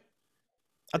 Yeah,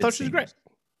 I thought she was great.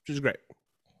 She was great.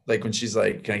 Like when she's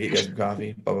like, "Can I get you guys some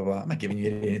coffee?" Blah blah blah. I'm not giving you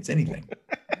idiots anything.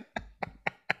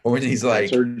 Or when he's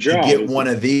like, her "To job, get is one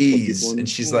it? of these," People and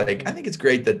she's like, "I think it's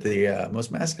great that the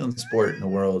most masculine sport in the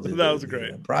world is That was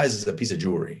great. the prize is a piece of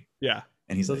jewelry." Yeah.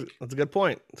 And he's like, That's a good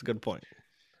point. It's a good point.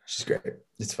 "She's great.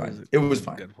 It's fine. It was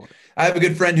fine." Good point. I have a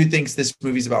good friend who thinks this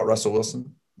movie's about Russell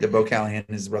Wilson. That Bo Callahan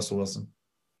is Russell Wilson.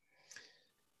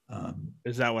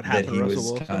 Is that what happened to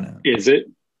Russell Wilson? Is it?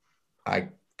 I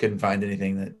couldn't find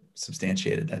anything that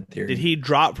substantiated that theory. Did he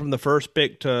drop from the first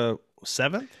pick to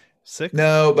 7th, 6th?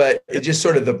 No, but it's just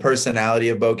sort of the personality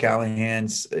of Bo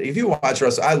Callahan's. If you watch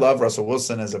Russell, I love Russell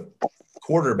Wilson as a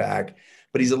quarterback,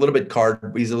 but he's a little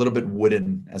bit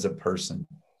wooden as a person.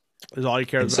 Is all he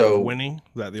cares about is winning? Is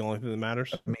that the only thing that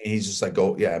matters? I mean, he's just like,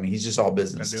 he's just all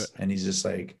business. And he's just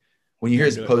like, when you hear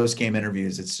his post-game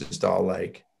interviews, it's just all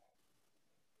like,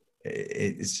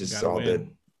 it's just all the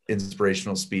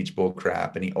inspirational speech bull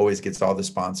crap. And he always gets all the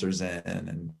sponsors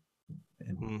in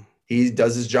and he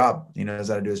does his job. He knows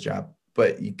how to do his job,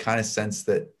 but you kind of sense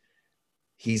that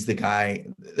he's the guy.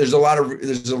 There's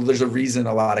a reason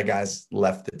a lot of guys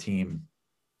left the team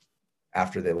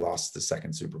after they lost the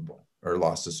second Super Bowl or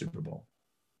lost the Super Bowl.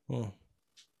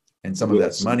 And some of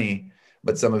that's money,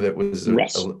 but some of it was,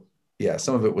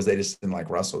 some of it was they just didn't like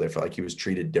Russell. They felt like he was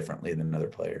treated differently than other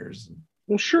players.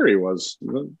 Well, sure he was.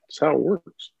 That's how it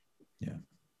works. Yeah.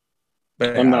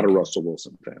 But I'm not a Russell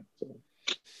Wilson fan. So.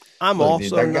 I'm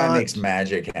also that guy makes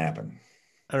magic happen.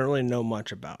 I don't really know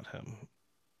much about him.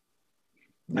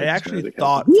 I actually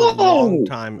thought for a long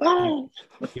time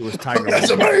he was Tiger Woods.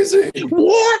 That's amazing.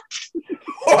 What?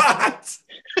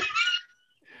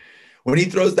 When he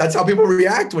throws, that's how people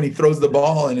react when he throws the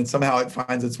ball and somehow it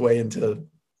finds its way into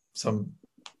some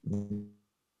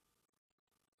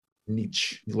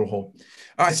niche, little hole.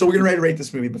 All right, so we're gonna rate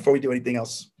this movie before we do anything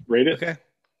else. Rate it. Okay.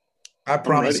 I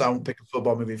promise I won't pick a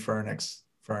football movie for our next.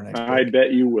 I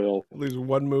bet you will. At least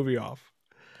one movie off.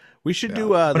 We should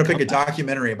do. I'm gonna pick a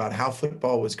documentary about how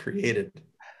football was created.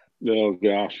 Oh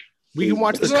gosh, we can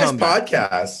watch this nice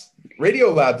podcast.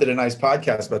 Radio Lab did a nice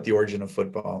podcast about the origin of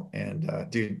football, and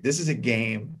dude, this is a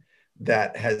game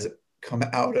that has come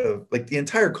out of like the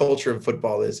entire culture of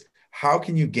football is how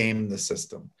can you game the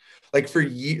system? Like for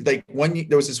years, there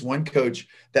was this one coach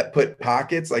that put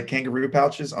pockets like kangaroo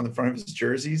pouches on the front of his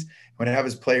jerseys and would have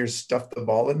his players stuff the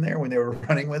ball in there when they were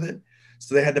running with it.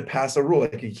 So they had to pass a rule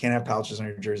like you can't have pouches on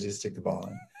your jersey to stick the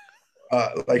ball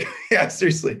in.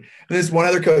 Seriously. And this one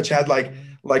other coach had like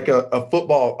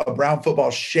a brown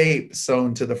football shape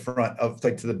sewn to the front of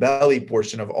like to the belly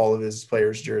portion of all of his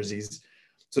players' jerseys,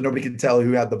 so nobody could tell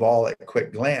who had the ball at a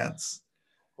quick glance.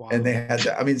 Wow. And they had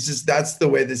that. I mean, it's just that's the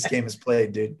way this game is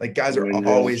played, dude. Like guys are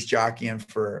always jockeying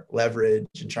for leverage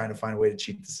and trying to find a way to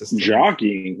cheat the system.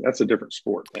 Jockeying—that's a different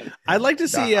sport. Man. I'd like to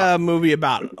see a movie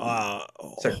about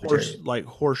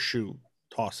horseshoe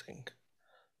tossing.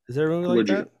 Is there a movie like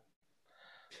that?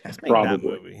 Let's make Probably.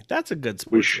 That movie. That's a good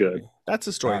sport. We should. Movie. That's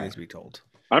a story that needs to be told.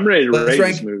 I'm ready to rate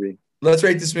this movie. Let's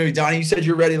rate this movie. Donnie, you said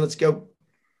you're ready. Let's go.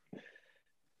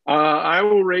 I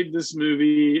will rate this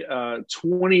movie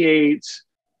 28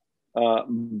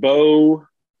 Bo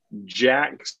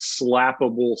Jack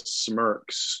slappable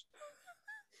smirks.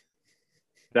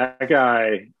 That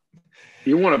guy,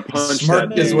 you want to punch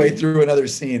smirked his way through another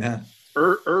scene, huh?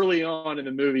 Early on in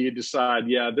the movie, you decide,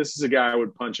 this is a guy I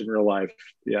would punch in real life.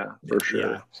 Yeah, for sure.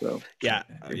 Yeah. So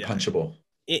punchable.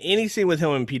 Any scene with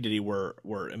him and P. Diddy were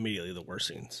immediately the worst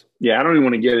scenes. Yeah, I don't even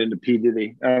want to get into P.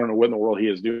 Diddy. I don't know what in the world he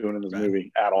is doing in this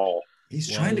movie at all. He's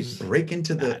trying to break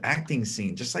into the acting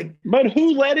scene, just like. But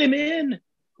who let him in?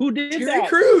 Who did Terry that?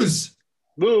 Crews.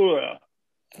 Ugh.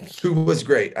 Who was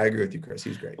great. I agree with you, Chris. He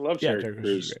was great. I love Terry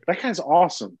Crews. That guy's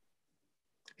awesome.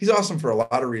 He's awesome for a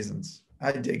lot of reasons.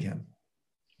 I dig him.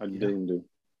 I dig him too.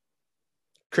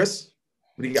 Chris,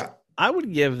 what do you got? I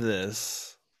would give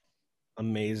this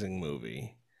amazing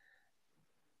movie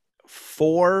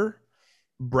 4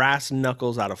 brass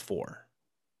knuckles out of 4.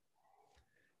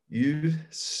 You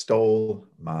stole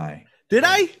my. Did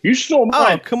I? You stole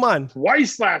mine. Oh, come on.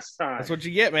 Twice last time. That's what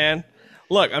you get, man.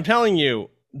 Look, I'm telling you,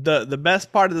 the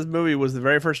best part of this movie was the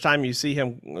very first time you see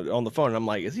him on the phone. And I'm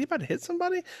like, is he about to hit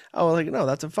somebody? Oh, like, no,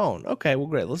 that's a phone. Okay, well,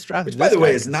 great. Let's draft. Which, by the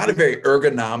way, is not a very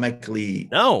ergonomically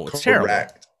it's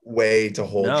correct way to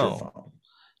hold your phone.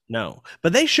 No,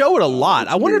 but they show it a lot.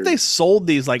 I wonder if they sold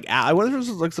these I wonder if this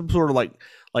was like some sort of like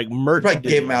merch. They probably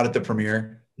gave them out at the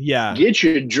premiere. Yeah, get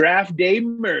your draft day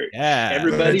merch. Yeah,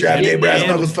 everybody. Draft day brass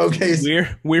knuckles phone case.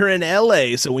 We're in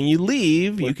LA, so when you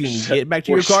leave, you can get back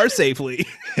to your car safely.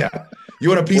 Yeah, you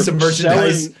want a piece of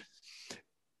merchandise?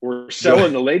 We're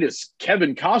selling the latest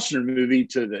Kevin Costner movie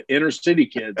to the inner city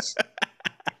kids.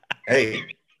 Hey,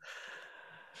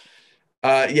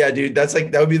 Yeah, dude, that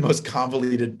would be the most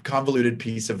convoluted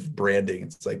piece of branding.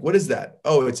 It's like, what is that?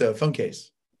 Oh, it's a phone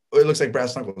case. Oh, it looks like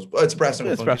brass knuckles. Oh, it's a brass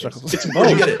knuckles. It's brass knuckles. Where'd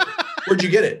you get it? Where'd you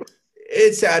get it?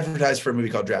 It's advertised for a movie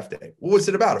called Draft Day. What's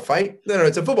it about? A fight? No,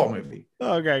 it's a football movie.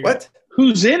 Okay. What?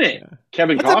 Who's in it?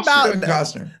 Kevin Costner. Kevin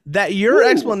Costner. That your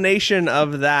explanation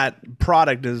of that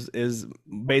product is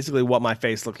basically what my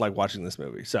face looked like watching this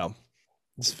movie. So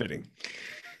it's fitting.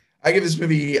 I give this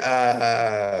movie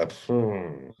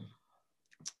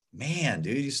man,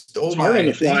 dude, you stole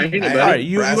my thing. All right,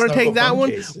 you want to take that one?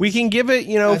 Cases. We can give it,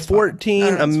 That's 14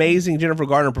 fine. amazing Jennifer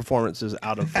Garner performances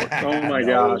out of 14. Oh my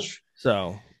gosh.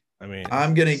 So, I mean,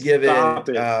 I'm going to give Stop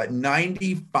it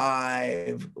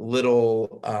 95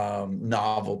 little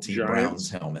novelty Giants. Browns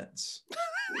helmets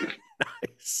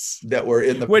nice. that were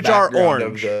in the Which are background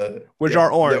orange. of the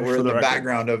Are orange. that were for in the record.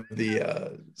 background of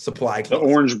the supply The closet.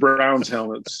 orange Browns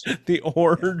helmets. The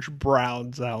orange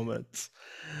Browns helmets.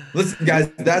 Listen,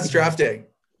 guys, that's Draft Day.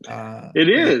 It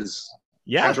is.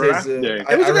 Yeah. Draft Day.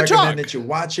 I It was a good recommend talk. that you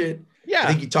watch it. Yeah.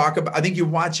 I think you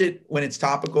watch it when it's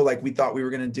topical, like we thought we were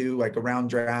going to do, like around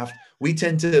draft. We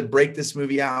tend to break this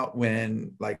movie out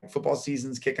when like football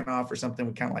season's kicking off or something.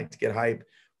 We kind of like to get hype.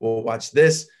 We'll watch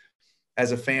this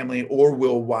as a family, or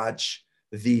we'll watch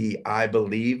the I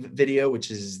Believe video,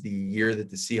 which is the year that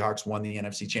the Seahawks won the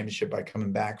NFC Championship by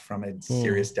coming back from a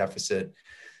serious deficit.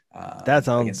 That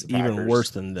sounds against the even Packers. worse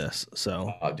than this.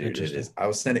 So, Oh, dude, it interesting. is. I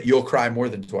will send it. You'll cry more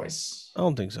than twice. I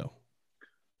don't think so.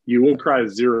 You will cry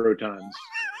 0 times.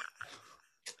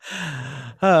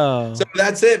 Oh, So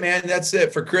that's it, man. That's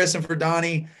it for Chris and for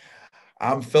Donnie.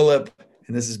 I'm Philip,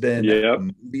 and this has been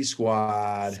Movie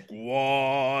Squad.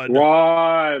 Squad.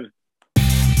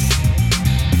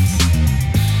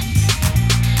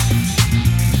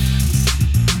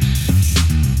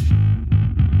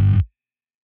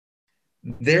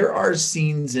 There are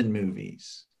scenes in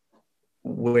movies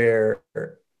where,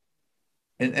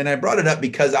 and I brought it up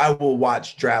because I will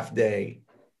watch Draft Day,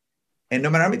 and no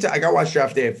matter how many times, I got watched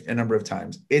Draft Day a number of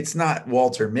times. It's not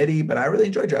Walter Mitty, but I really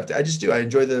enjoy Draft Day. I just do. I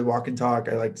enjoy the walk and talk.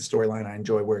 I like the storyline. I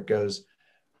enjoy where it goes.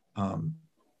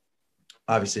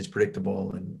 Obviously, it's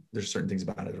predictable, and there's certain things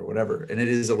about it or whatever, and it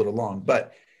is a little long,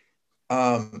 but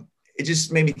it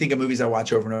just made me think of movies I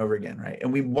watch over and over again, right?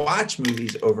 And we watch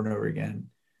movies over and over again.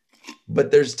 But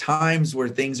there's times where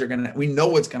things are we know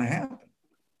what's going to happen,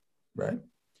 right?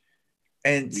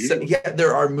 And so, yeah,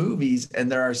 there are movies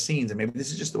and there are scenes, and maybe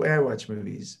this is just the way I watch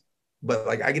movies, but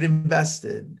like I get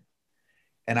invested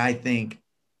and I think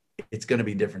it's going to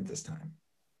be different this time,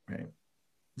 right?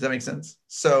 Does that make sense?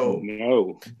 So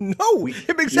No,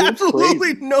 it makes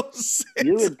absolutely no sense.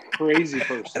 You're a crazy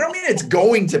person. I don't mean it's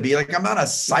going to be like, I'm not a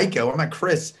psycho. I'm not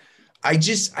Chris. I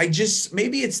just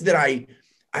maybe it's that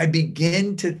I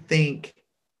begin to think,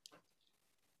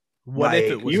 What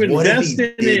if it was? You invest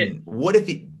in it? What if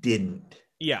it didn't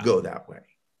go that way?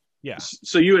 Yeah.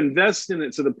 So you invest in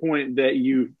it to the point that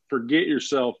you forget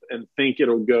yourself and think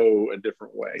it'll go a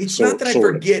different way. It's not that I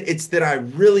forget, it's that I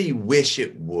really wish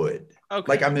it would. Okay.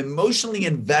 Like I'm emotionally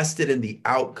invested in the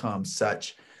outcome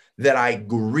such that I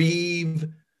grieve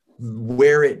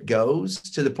where it goes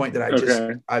to the point that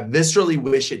I viscerally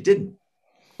wish it didn't.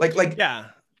 Like yeah.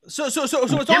 So it's all.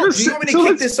 Do you want me to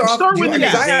kick this off?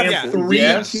 Because I have three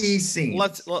key scenes.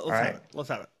 Let's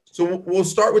have it. So we'll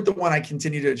start with the one I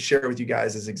continue to share with you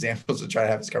guys as examples to try to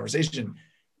have this conversation.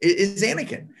 Is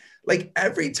Anakin. Like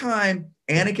every time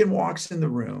Anakin walks in the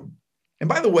room, and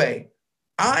by the way,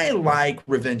 I like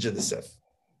Revenge of the Sith.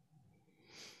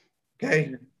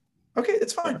 Okay,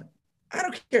 it's fine. I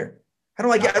don't care. I don't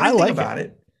like everything about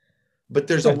it, but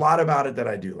there's a lot about it that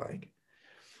I do like.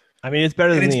 I mean, it's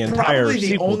better than the entire probably the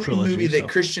sequel only trilogy. movie that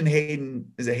Christian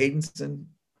Hayden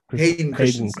Hayden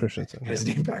Christensen. His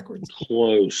name backwards.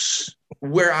 Close.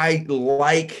 Where I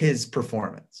like his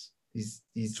performance. He's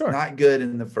not good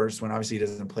in the first one. Obviously, he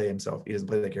doesn't play himself. He doesn't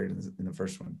play that character in the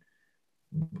first one.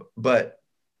 But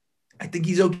I think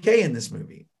he's okay in this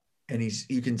movie, and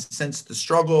you can sense the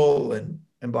struggle and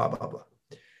blah blah blah.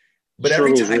 But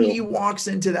every time he walks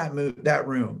into that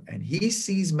room and he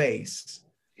sees Mace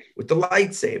with the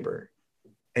lightsaber,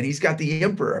 and he's got the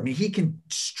Emperor. I mean, he can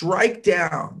strike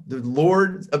down the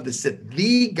Lord of the Sith,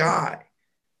 the guy,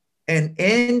 and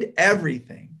end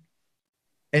everything.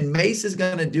 And Mace is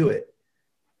gonna do it.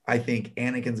 I think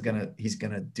Anakin's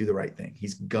gonna do the right thing.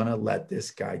 He's gonna let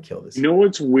this guy kill this. You know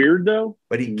what's weird though?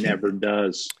 But he never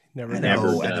does. I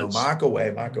know. Mock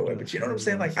away. But you know what I'm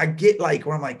saying? Like I get like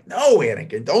where I'm like, no,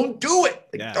 Anakin, don't do it.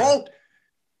 Like, don't.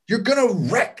 You're gonna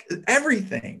wreck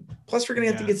everything. Plus, we're gonna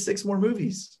have to get 6 more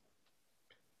movies.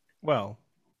 Well,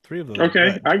 3 of those.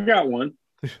 Okay, I got one.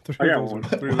 Three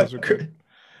of those are good.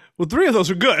 Well, 3 of those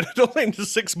are good. Don't think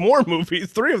just 6 more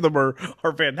movies. 3 of them are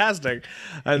fantastic,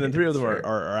 and then 3 of them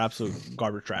are absolute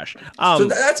garbage trash. So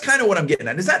that's kind of what I'm getting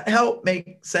at. Does that help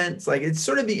make sense? Like, it's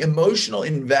sort of the emotional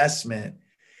investment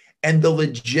and the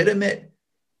legitimate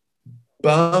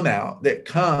bum out that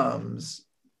comes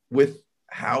with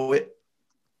how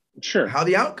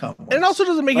the outcome was. And it also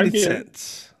doesn't make any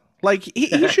sense. Like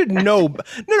he should know.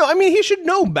 No. I mean, he should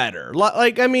know better.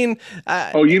 Like, I mean.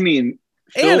 You mean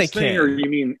Anakin, thing, or you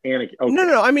mean Anakin? Okay.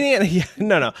 No. I mean,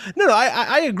 no.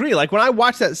 I agree. Like when I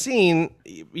watch that scene,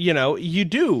 you know,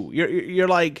 you're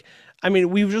like, I mean,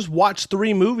 we've just watched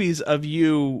 3 movies of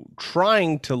you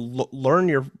trying to learn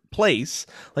your place.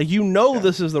 Like, you know,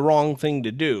 this is the wrong thing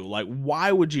to do. Like,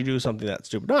 why would you do something that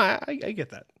stupid? No, I get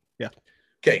that. Yeah.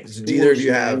 Okay. So do either of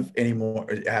you have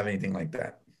anything like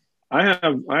that? I have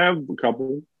a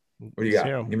couple. What do you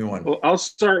got? Give me one. Well, I'll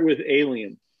start with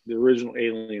Alien, the original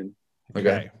Alien.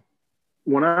 Okay.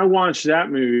 When I watched that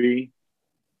movie,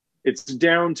 it's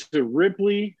down to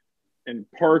Ripley and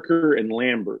Parker and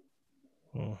Lambert.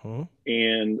 Mm-hmm.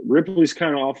 And Ripley's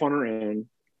kind of off on her own.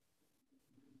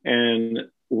 And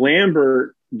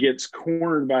Lambert gets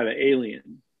cornered by the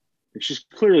alien. And she's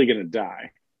clearly going to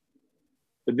die.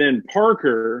 But then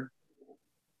Parker,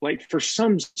 like, for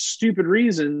some stupid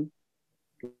reason,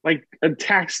 like,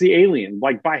 attacks the alien,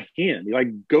 like, by hand. He,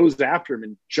 like, goes after him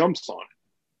and jumps on it.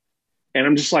 And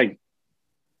I'm just like,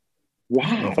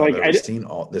 wow. Like, I've seen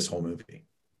this whole movie.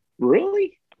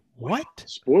 Really? What?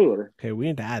 Spoiler. Okay, we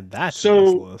need to add that to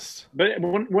this list. But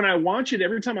when I watch it,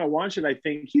 every time I watch it, I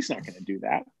think he's not going to do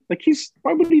that. Like,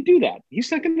 why would he do that? He's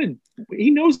not going to,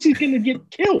 he knows he's going to get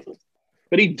killed,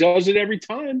 but he does it every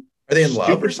time. Are they in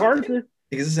love or something? Parker.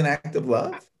 Is this an act of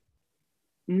love?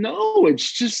 No,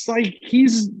 it's just like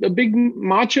he's a big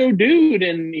macho dude,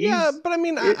 and but I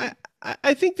mean,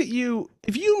 I think that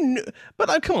if you knew,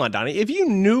 but come on, Donnie, if you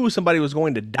knew somebody was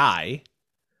going to die,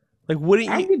 like, wouldn't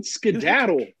you? I would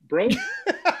skedaddle, bro.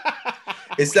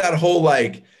 It's that whole,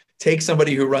 like, take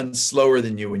somebody who runs slower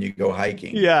than you when you go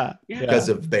hiking. Yeah. Because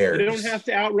of bears. You don't have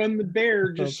to outrun the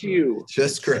bear, just you.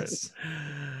 Just Chris.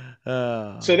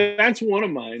 So that's one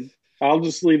of mine. I'll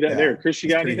just leave that there. Chris, you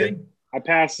got anything? Good. I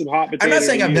passed some hot potatoes. I'm not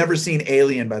saying I've never seen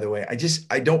Alien, by the way. I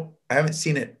haven't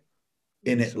seen it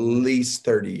in at least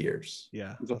 30 years.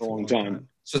 Yeah. It's a long time.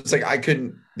 So it's like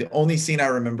the only scene I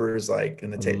remember is like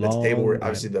in the table where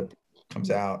obviously the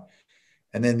comes out.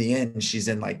 And then the end, she's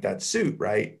in like that suit,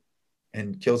 right?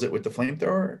 And kills it with the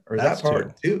flamethrower? Or is that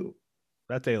part 2?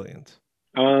 That's Aliens.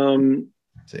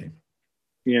 Let's see.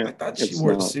 Yeah. I thought she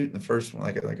wore a suit in the first one,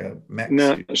 like a mech suit.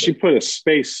 No, she put a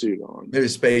space suit on. Maybe a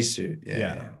space suit.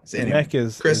 Yeah. So anyway, mech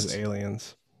is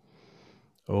Aliens.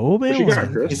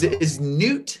 Obi-Wan. Is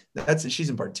Newt?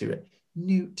 She's in part 2, right?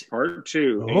 Newt. Part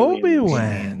 2.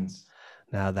 Obi-Wan.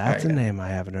 Now that's a name I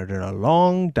haven't heard in a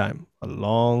long time.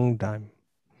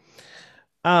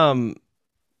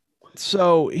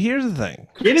 So here's the thing.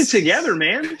 Get it together,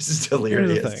 man. This is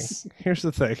hilarious. Here's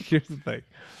the thing.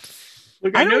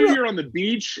 Look, I know you're on the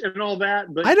beach and all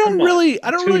that, but I don't really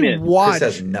watch.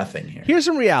 This has nothing here. Here's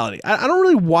some reality. I don't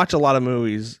really watch a lot of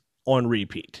movies on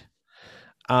repeat.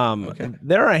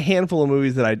 There are a handful of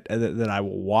movies that I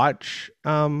will watch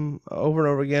over and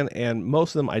over again, and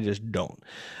most of them I just don't.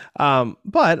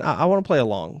 But I want to play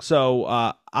along,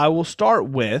 so I will start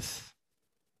with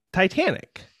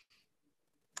Titanic.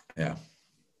 Yeah.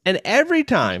 And every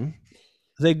time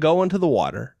they go into the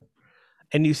water,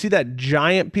 and you see that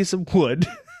giant piece of wood,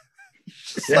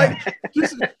 just like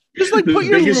put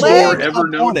your leg up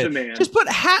on it. Just put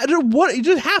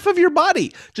half of your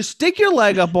body. Just stick your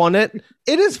leg up on it.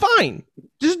 It is fine.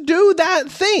 Just do that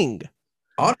thing.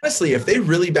 Honestly, if they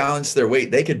really balance their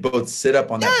weight, they could both sit up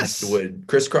on that piece of wood,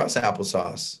 crisscross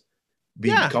applesauce,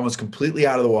 be almost completely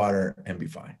out of the water, and be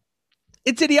fine.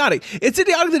 It's idiotic. It's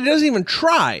idiotic that he doesn't even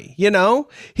try, you know?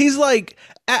 He's like,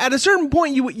 at a certain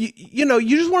point, you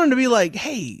just want him to be like,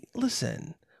 hey,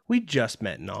 listen, we just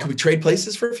met and all. Can we trade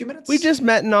places for a few minutes? We just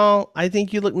met and all. I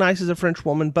think you look nice as a French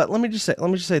woman, but let me just say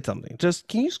something. Just,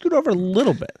 can you scoot over a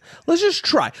little bit? Let's just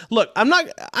try. Look, I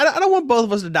don't want both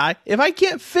of us to die. If I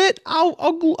can't fit,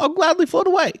 I'll gladly float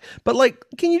away. But like,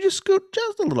 can you just scoot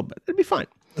just a little bit? It'd be fine.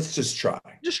 Let's just try.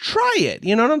 Just try it.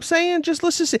 You know what I'm saying?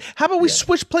 Let's just see. How about we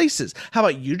switch places? How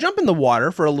about you jump in the water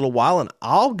for a little while and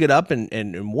I'll get up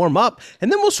and warm up,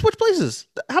 and then we'll switch places.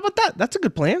 How about that? That's a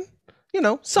good plan. You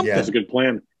know, something. Yeah, that's a good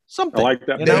plan. Something. I like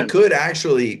that. They could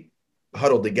actually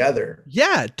huddle together.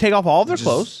 Yeah, take off all of their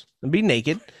clothes and be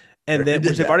naked. And then,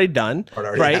 which they've already done,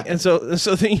 right? Happened. And so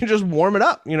then you just warm it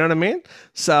up. You know what I mean?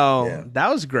 So that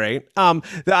was great.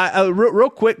 Real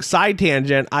quick side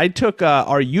tangent. I took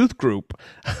our youth group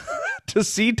to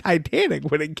see Titanic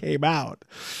when it came out,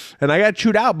 and I got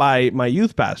chewed out by my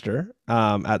youth pastor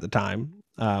at the time,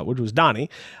 which was Donnie,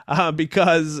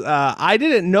 because I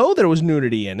didn't know there was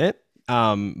nudity in it.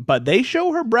 But they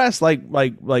show her breasts like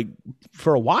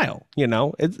for a while, you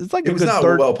know. It's like it was not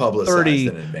well publicized 30,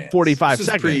 in advance. 45 this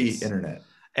seconds pre-internet.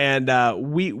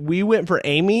 And we went for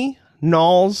Amy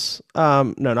Nall's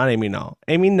no, not Amy Nall,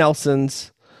 Amy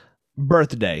Nelson's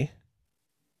birthday,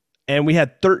 and we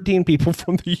had 13 people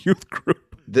from the youth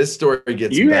group. This story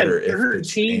gets better if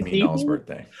it's Amy Nall's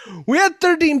birthday. We had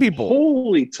 13 people.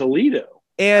 Holy Toledo.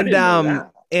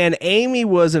 And Amy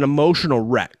was an emotional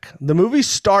wreck. The movie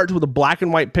starts with a black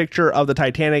and white picture of the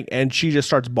Titanic, and she just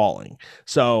starts bawling.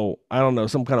 So I don't know,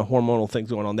 some kind of hormonal things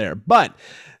going on there. But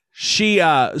she,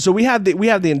 so we have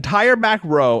the entire back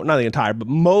row, not the entire, but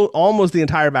almost the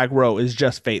entire back row is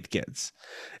just Faith kids,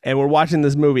 and we're watching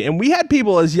this movie, and we had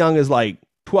people as young as like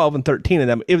 12 and 13 of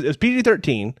them. It was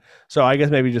PG-13, so I guess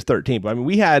maybe just 13. But I mean,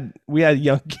 we had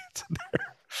young kids in there.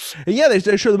 And yeah,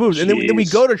 they show the movies. And then we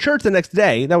go to church the next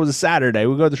day. That was a Saturday.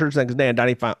 We go to church the next day, and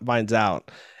Donnie finds out.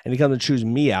 And he comes and chews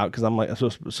me out because I'm like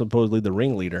supposedly the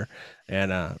ringleader.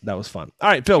 And that was fun. All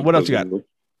right, Phil, what else you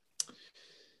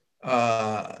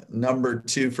got? Number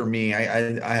 2 for me,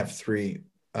 I have 3.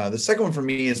 The second one for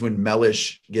me is when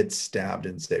Mellish gets stabbed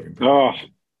in Saving Private Ryan. Oh,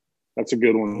 that's a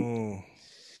good one.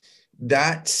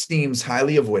 That seems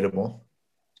highly avoidable.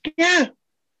 Yeah.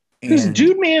 Because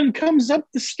Dude Man comes up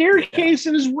the staircase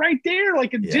and is right there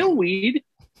like a dillweed.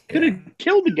 Could have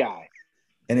killed the guy.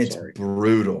 And it's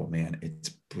brutal, man. It's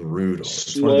brutal.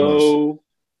 It's Slow. one of the most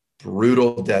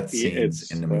brutal death scenes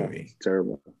in the movie.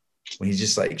 Terrible. When he's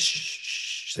just like,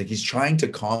 shh, like he's trying to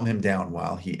calm him down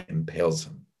while he impales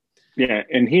him. Yeah,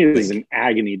 and he is in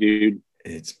agony, dude.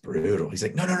 It's brutal. He's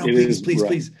like, no, please.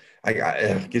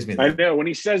 It gives me. I know when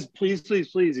he says, please,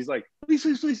 he's like,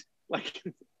 please.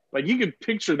 Like you can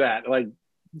picture that. Like,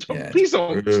 please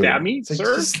don't stab me, like,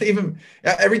 sir. Just leave him.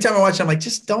 Every time I watch it, I'm like,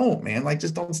 just don't, man. Like,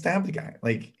 just don't stab the guy.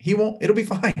 Like, he won't. It'll be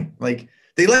fine. Like,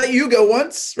 they let you go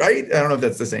once, right? I don't know if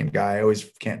that's the same guy. I always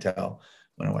can't tell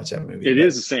when I watch that movie. It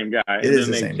is the same guy. It is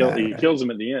the same guy. He kills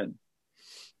him at the end.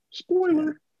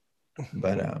 Spoiler.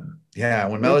 But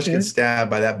when Mellish gets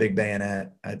stabbed by that big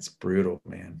bayonet, that's brutal,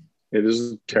 man. It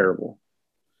is terrible.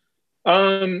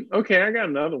 Okay, I got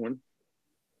another one.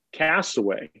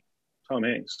 Castaway, Tom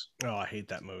Hanks. Oh, I hate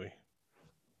that movie.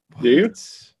 What? Do you?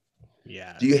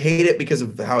 Yeah. Do you hate it because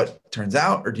of how it turns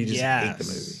out, or do you just hate the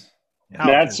movie?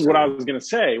 That's what I was going to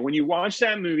say. When you watch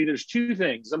that movie, there's 2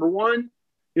 things. Number 1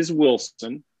 is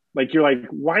Wilson. Like, you're like,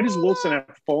 why does Wilson have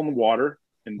to fall in the water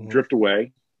and drift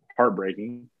away?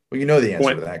 Heartbreaking. Well, you know the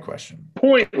answer to that question.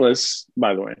 Pointless,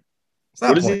 by the way. It's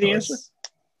not what pointless. is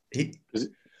the answer?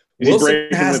 Wilson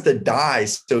has to die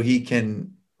so he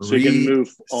can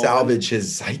salvage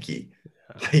his psyche.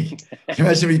 Like, can you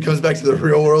imagine if he comes back to the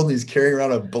real world and he's carrying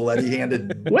around a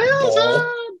bloody-handed ball?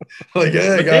 Like,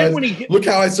 hey guys, look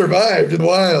how I survived in the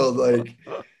wild. Like,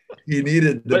 he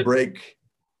needed to break.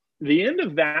 The end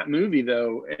of that movie,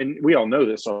 though, and we all know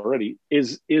this already,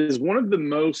 is one of the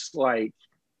most, like,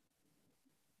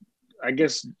 I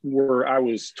guess, where I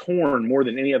was torn more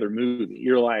than any other movie.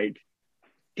 You're like,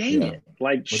 dang it.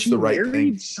 Like, she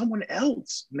married someone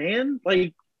else, man.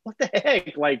 Like, what the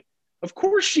heck? Like, of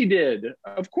course she did.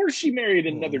 Of course she married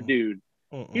another dude.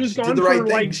 He was gone for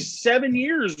like 7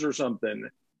 years or something.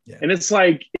 Yeah. And it's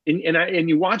like, and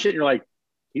you watch it and you're like,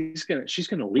 she's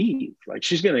gonna leave. Like,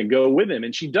 she's gonna go with him.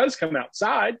 And she does come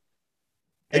outside.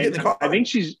 And I think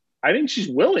she's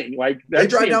willing. Like, that's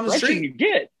drive down the street. You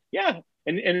get. Yeah.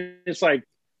 And it's like,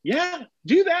 yeah,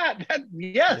 do that.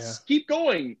 Keep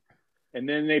going. And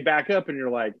then they back up and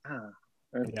you're like,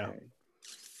 okay. Yeah.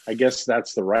 I guess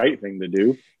that's the right thing to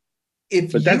do.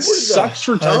 But that sucks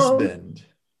for Tom.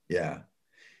 Yeah.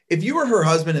 If you were her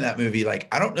husband in that movie, like,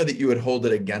 I don't know that you would hold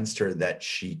it against her that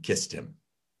she kissed him.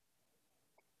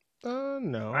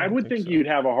 No. I would think you'd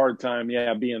have a hard time,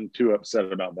 being too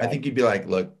upset about that. I think you'd be like,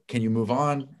 look, can you move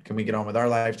on? Can we get on with our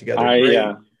life together?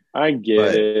 I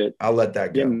get it. I'll let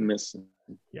that go. Missing.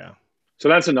 Yeah. So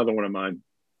that's another one of mine.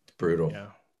 Brutal. Yeah.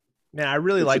 Man, I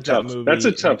really like that movie. That's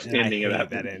a tough ending of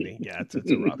that ending. Yeah, it's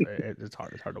a rough. It's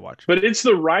hard to watch. But it's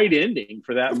the right ending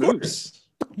for that movie.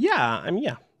 Yeah, I mean,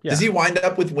 yeah. Does he wind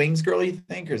up with wings, girl, you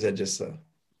think, or is that just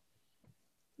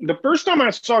The first time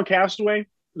I saw Castaway,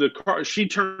 the car, she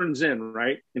turns in,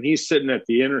 right? And he's sitting at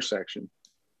the intersection.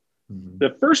 Mm-hmm.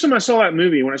 The first time I saw that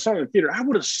movie, when I saw it in the theater, I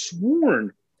would have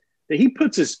sworn that he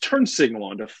puts his turn signal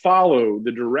on to follow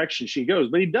the direction she goes,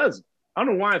 but he doesn't. I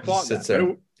don't know why I thought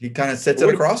that. He kind of sits at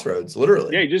a crossroads,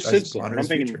 literally. Yeah, he just sits there. I'm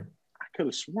thinking, I could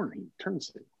have sworn he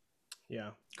turns it. Yeah.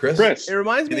 Chris? It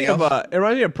reminds me Anything of else? it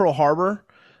reminds me of Pearl Harbor.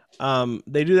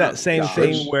 They do that same gosh.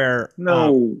 thing where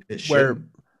No. It where shouldn't.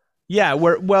 yeah,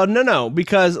 no,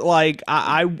 because like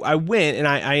I went and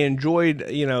I enjoyed,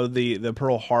 you know, the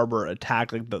Pearl Harbor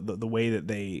attack, like the way that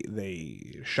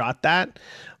they shot that.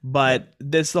 But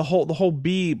this the whole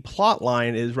B plot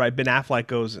line is right, Ben Affleck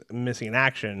goes missing in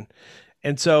action.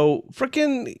 And so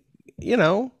freaking, you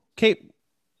know, Kate,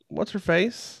 what's her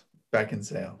face? Back in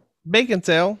sale. Bacon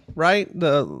sale, right?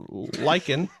 The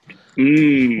lichen,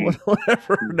 Mm.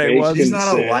 whatever her name was. She's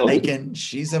not a Sale. lichen.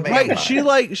 She's a vampire.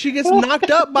 Right, she gets knocked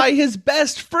up by his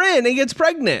best friend and gets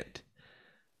pregnant.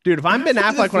 Dude, if I'm Ben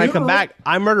After the Affleck when I come funeral? back,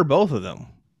 I murder both of them.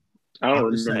 I don't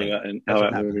I'm just remember saying. that and That's how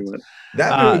what that movie happens. went.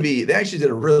 That movie, they actually did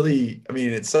a really, I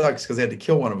mean, it sucks because they had to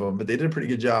kill one of them, but they did a pretty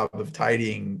good job of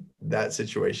tidying that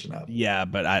situation up. Yeah,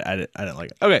 but I didn't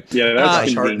like it. Okay. Yeah, that's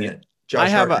Josh convenient.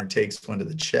 Hartnett takes one to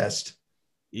the chest.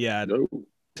 Yeah, No.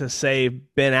 to save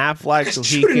Ben Affleck so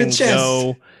he Shoot in the can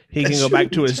chest. go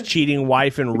back to his cheating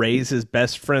wife and raise his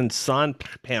best friend's son.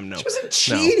 Pam, no. She wasn't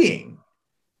cheating.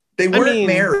 They I weren't mean,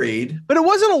 married. But it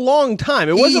wasn't a long time.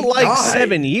 It He wasn't like died.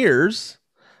 7 years.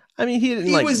 I mean, he didn't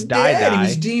He like was die. dead. He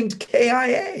was deemed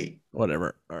KIA.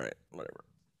 Whatever. All right. Whatever.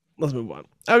 Let's move on.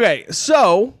 Okay.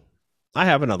 So I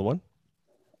have another one.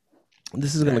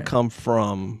 This is going to Okay. come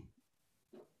from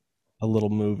a little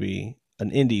movie,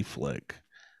 an indie flick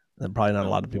that probably not a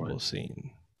lot of people have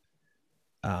seen.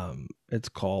 It's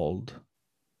called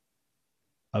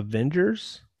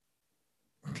Avengers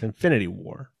Infinity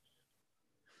War.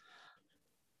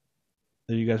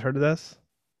 Have you guys heard of this?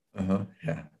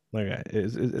 Yeah. Okay.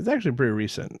 It's actually a pretty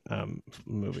recent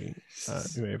movie.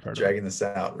 You may have heard of it. Dragging this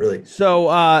out, really.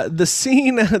 So the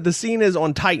scene is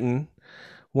on Titan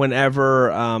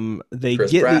whenever they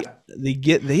Chris get Pratt. they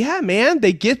get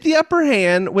the upper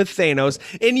hand with Thanos,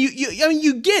 and I mean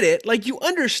you get it, like you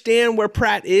understand where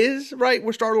Pratt is, right,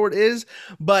 where Star-Lord is,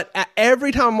 but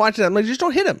every time I'm watching that, I'm like, just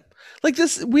don't hit him. Like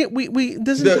this, we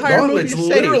this The entire movie gauntlet's is safe.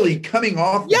 literally coming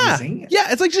off Yeah, of his hand.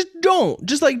 yeah. It's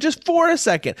like just for a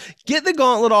second, get the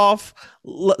gauntlet off,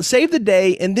 save the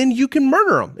day, and then you can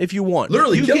murder him if you want.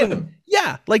 Literally you kill can, him.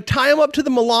 Yeah, like tie him up to the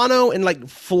Milano and like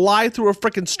fly through a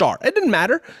freaking star. It didn't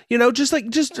matter, you know. Just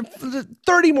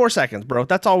 30 more seconds, bro.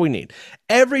 That's all we need.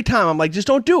 Every time I'm like, just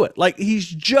don't do it. Like he's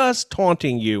just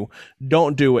taunting you.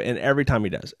 Don't do it. And every time he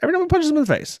does, every time he punches him in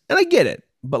the face, and I get it,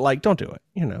 but like, don't do it.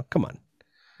 You know, come on.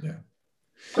 Yeah.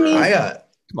 I mean,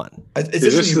 Come on. It's Is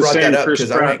interesting this you the brought same that up Chris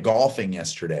because I Pratt? went golfing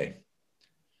yesterday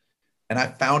and I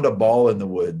found a ball in the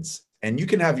woods, and you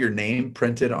can have your name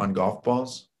printed on golf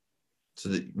balls so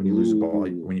that when you lose a ball,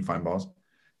 Ooh. when you find balls,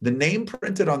 the name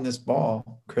printed on this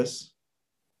ball, Chris,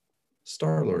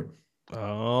 Star-Lord.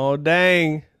 Oh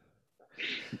dang.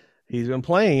 He's been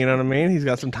playing, you know what I mean? He's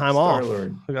got some time off.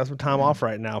 Star-Lord. He got some time off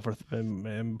right now for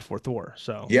Thor.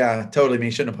 So Yeah, totally. Me,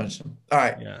 shouldn't have punched him. All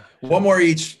right. yeah. One more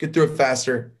each. Get through it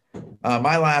faster.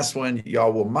 My last one,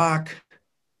 y'all will mock.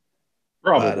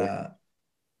 Probably. But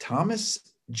Thomas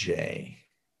J.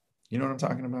 You know what I'm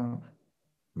talking about?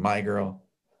 My Girl.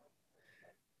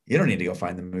 You don't need to go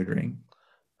find the mood ring.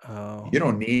 Oh. You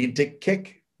don't need to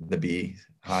kick the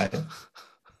beehive.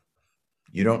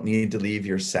 You don't need to leave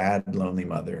your sad, lonely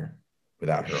mother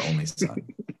without her only son.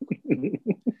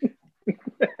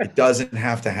 It doesn't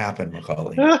have to happen,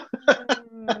 Macaulay.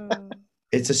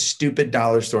 It's a stupid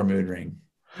dollar store mood ring.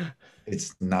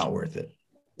 It's not worth it.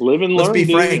 Live and Let's learn. be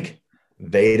dude. frank.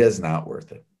 Veda's not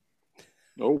worth it.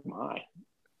 Oh my.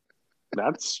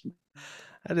 That's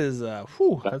That is that's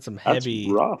some that's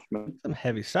heavy rough, man. some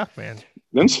heavy stuff, man.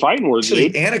 Them's fighting words, Actually,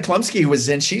 dude. Anna Klumsky was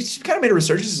in. She kind of made a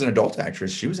resurgence as an adult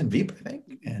actress. She was in Veep, I think.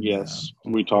 And, Yes,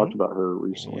 we talked about her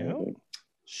recently. Yeah. I think.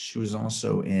 she was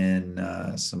also in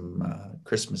some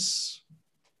Christmas.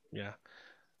 Yeah.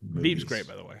 Movies. Veep's great,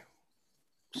 by the way.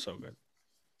 So good.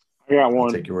 I got I'll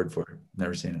one. take your word for it.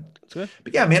 Never seen it. It's good.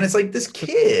 But yeah, man, it's like this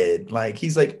kid. Like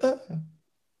he's like,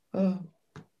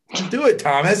 do it,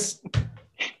 Thomas.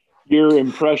 Your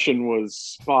impression was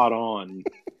spot on.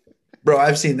 Bro,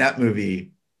 I've seen that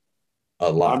movie a I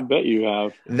lot. bet you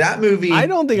have. That movie. I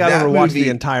don't think I've that ever watched movie the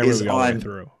entire is movie all the way on-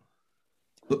 through.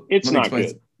 It's let me not explain-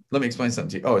 good. Let me explain something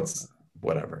to you. Oh, it's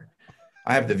whatever.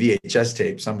 I have the VHS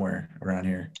tape somewhere around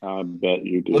here. I bet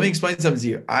you do. Let me explain something to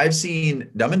you. I've seen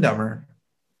Dumb and Dumber,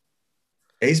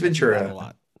 Ace Not a Ventura.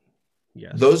 lot.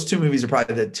 Yes. Those two movies are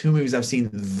probably the two movies I've seen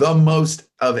the most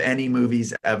of any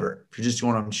movies ever. If you're just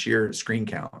going on sheer screen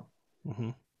count.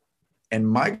 Mhm. And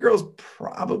My Girl's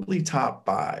probably top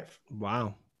 5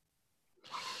 Wow.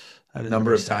 That is number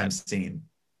very of sad. times seen.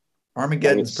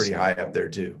 Armageddon's That is pretty sad. high up there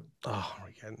too. Oh,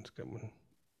 Armageddon's a good one.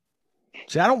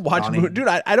 See, I don't watch Donnie. dude.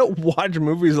 I don't watch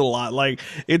movies a lot. Like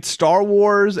it's Star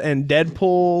Wars and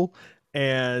Deadpool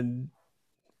and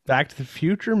Back to the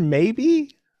Future,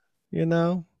 maybe.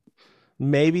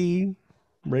 Maybe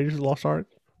Raiders of the Lost Ark.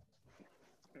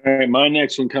 All right, my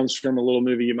next one comes from a little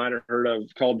movie you might have heard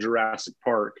of called Jurassic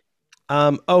Park.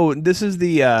 Oh, this is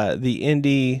the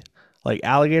indie like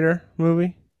alligator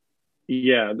movie.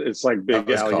 Yeah, it's like big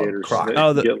alligators.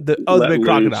 The big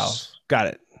crocodiles. Got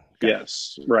it.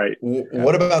 Yes, right.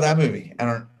 What about that movie? I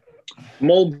don't.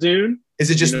 Muldoon. Is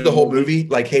it just the whole movie?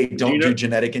 Like, hey, don't do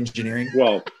genetic engineering.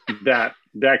 Well, that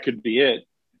could be it.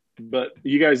 But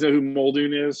you guys know who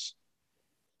Muldoon is?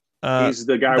 He's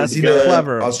the guy with the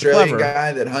clever Australian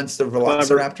guy that hunts the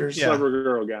velociraptors. Clever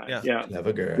girl guy. Yeah.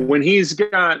 Clever girl. When he's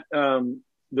got the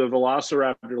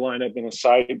velociraptor lined up in the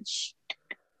sights,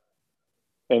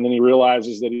 and then he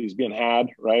realizes that he's being had,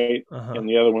 right? And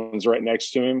the other one's right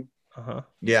next to him.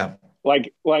 Yeah.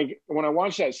 Like when I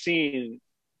watch that scene,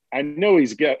 I know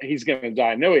he's going to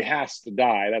die. I know he has to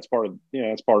die. That's part of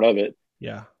it.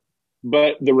 Yeah.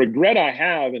 But the regret I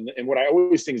have, and what I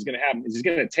always think is going to happen, is he's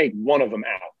going to take one of them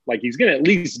out. Like he's going to at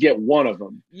least get one of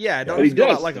them. Yeah, don't go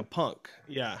out like a punk.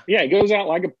 Yeah. Yeah, he goes out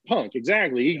like a punk.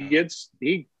 Exactly.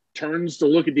 He turns to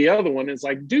look at the other one. And it's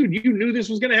like, dude, you knew this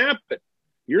was going to happen.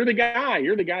 You're the guy.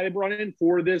 You're the guy they brought in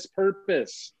for this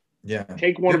purpose. Yeah.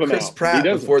 Take one of them Chris out. Pratt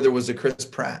before there was a Chris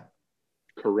Pratt.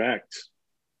 Correct.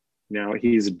 Now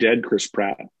he's a dead Chris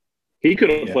Pratt. He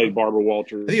could have played Barbara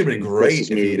Walters. I think it'd been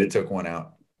great if he'd have took one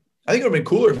out. I think it would have been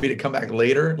cooler if he'd have come back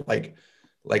later, like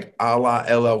a la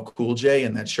LL Cool J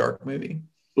in that shark movie.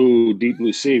 Ooh, Deep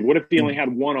Blue Sea. What if he only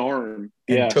had one arm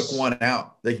and took one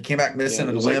out? Like he came back missing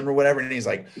a limb or whatever, and he's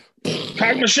like,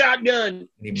 "Pack my shotgun." And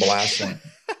he blasts him.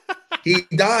 He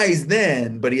dies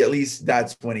then, but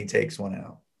that's when he takes one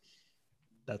out.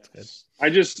 That's good.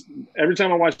 Every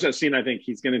time I watch that scene, I think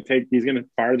he's going to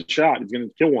fire the shot. He's going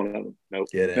to kill one of them. Nope.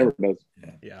 Never does.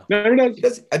 Yeah. Never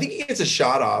does. I think he gets a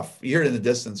shot off. You hear it in the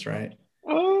distance, right?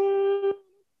 I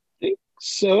think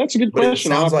so. That's a good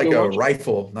question. It sounds like a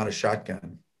rifle, not a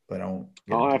shotgun. But I'll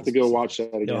have to go watch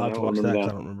that again. I'll have to watch that. I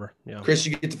don't remember. Yeah. Chris,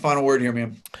 you get the final word here,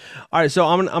 man. All right, so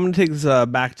I'm gonna take this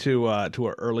back to an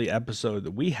early episode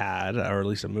that we had, or at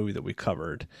least a movie that we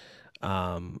covered.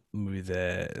 Movie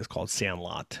that is called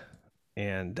Sandlot,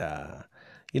 and I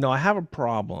have a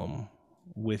problem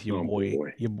with your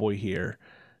boy here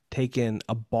taking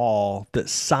a ball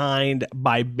that's signed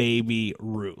by Babe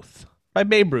Ruth,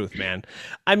 man.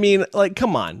 I mean, like,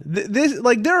 come on,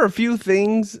 there are a few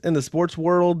things in the sports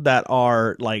world that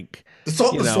are like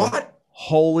the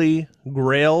holy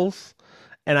grails.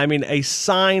 And I mean, a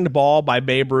signed ball by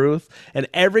Babe Ruth. And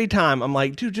every time I'm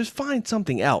like, dude, just find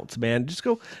something else, man. Just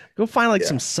go find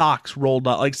some socks rolled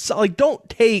up. Like don't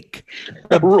take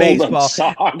the baseball.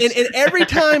 And every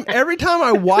time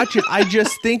I watch it, I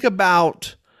just think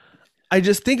about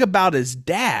his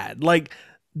dad. Like,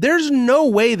 there's no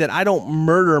way that I don't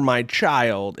murder my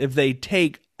child if they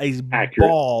take a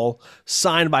ball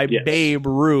signed by Babe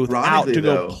Ruth out to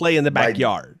go play in the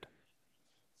backyard.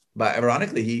 But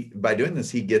ironically, by doing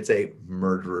this, he gets a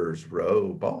murderer's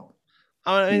row ball.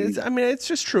 It's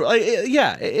just true.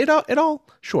 It all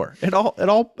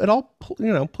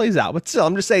plays out. But still,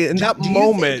 I'm just saying, in that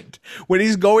moment when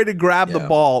he's going to grab the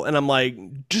ball, and I'm like,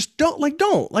 just don't.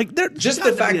 Just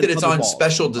the fact that it's on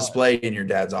special display in your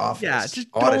dad's office. Yeah,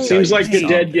 just seems like a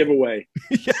dead giveaway.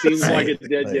 Seems like a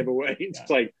dead giveaway. It's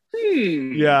like,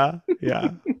 Yeah.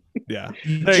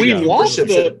 We lost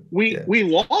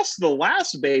the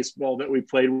last baseball that we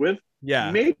played with.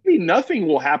 Yeah. Maybe nothing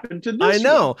will happen to this. I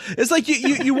know. It's like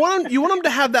you want him to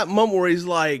have that moment where he's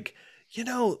like,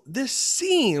 this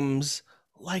seems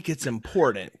like it's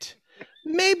important.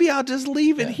 Maybe I'll just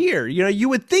leave it here. You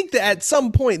would think that at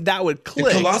some point that would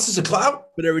click. Colossus a clout.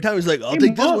 But every time he's like, I'll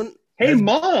take this one. Hey,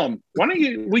 Mom,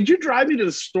 would you drive me to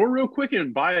the store real quick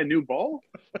and buy a new ball?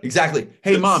 Exactly.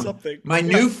 Hey, Mom, my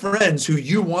new friends who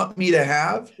you want me to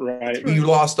have, you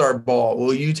lost our ball.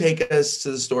 Will you take us to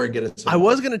the store and get us? I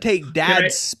was going to take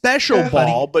Dad's special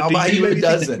ball, but I'll buy you a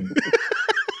dozen.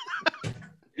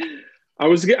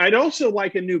 I'd also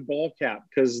like a new ball cap,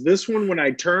 because this one, when I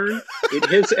turn, it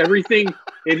hits everything.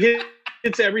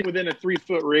 It's everything within a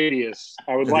 3-foot radius.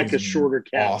 I would like a shorter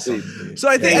cap. Awesome. So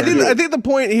I think the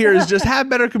point here is just have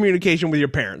better communication with your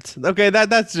parents. Okay,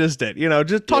 that's just it.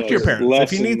 Just talk to your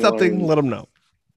parents. If you need something, let them know.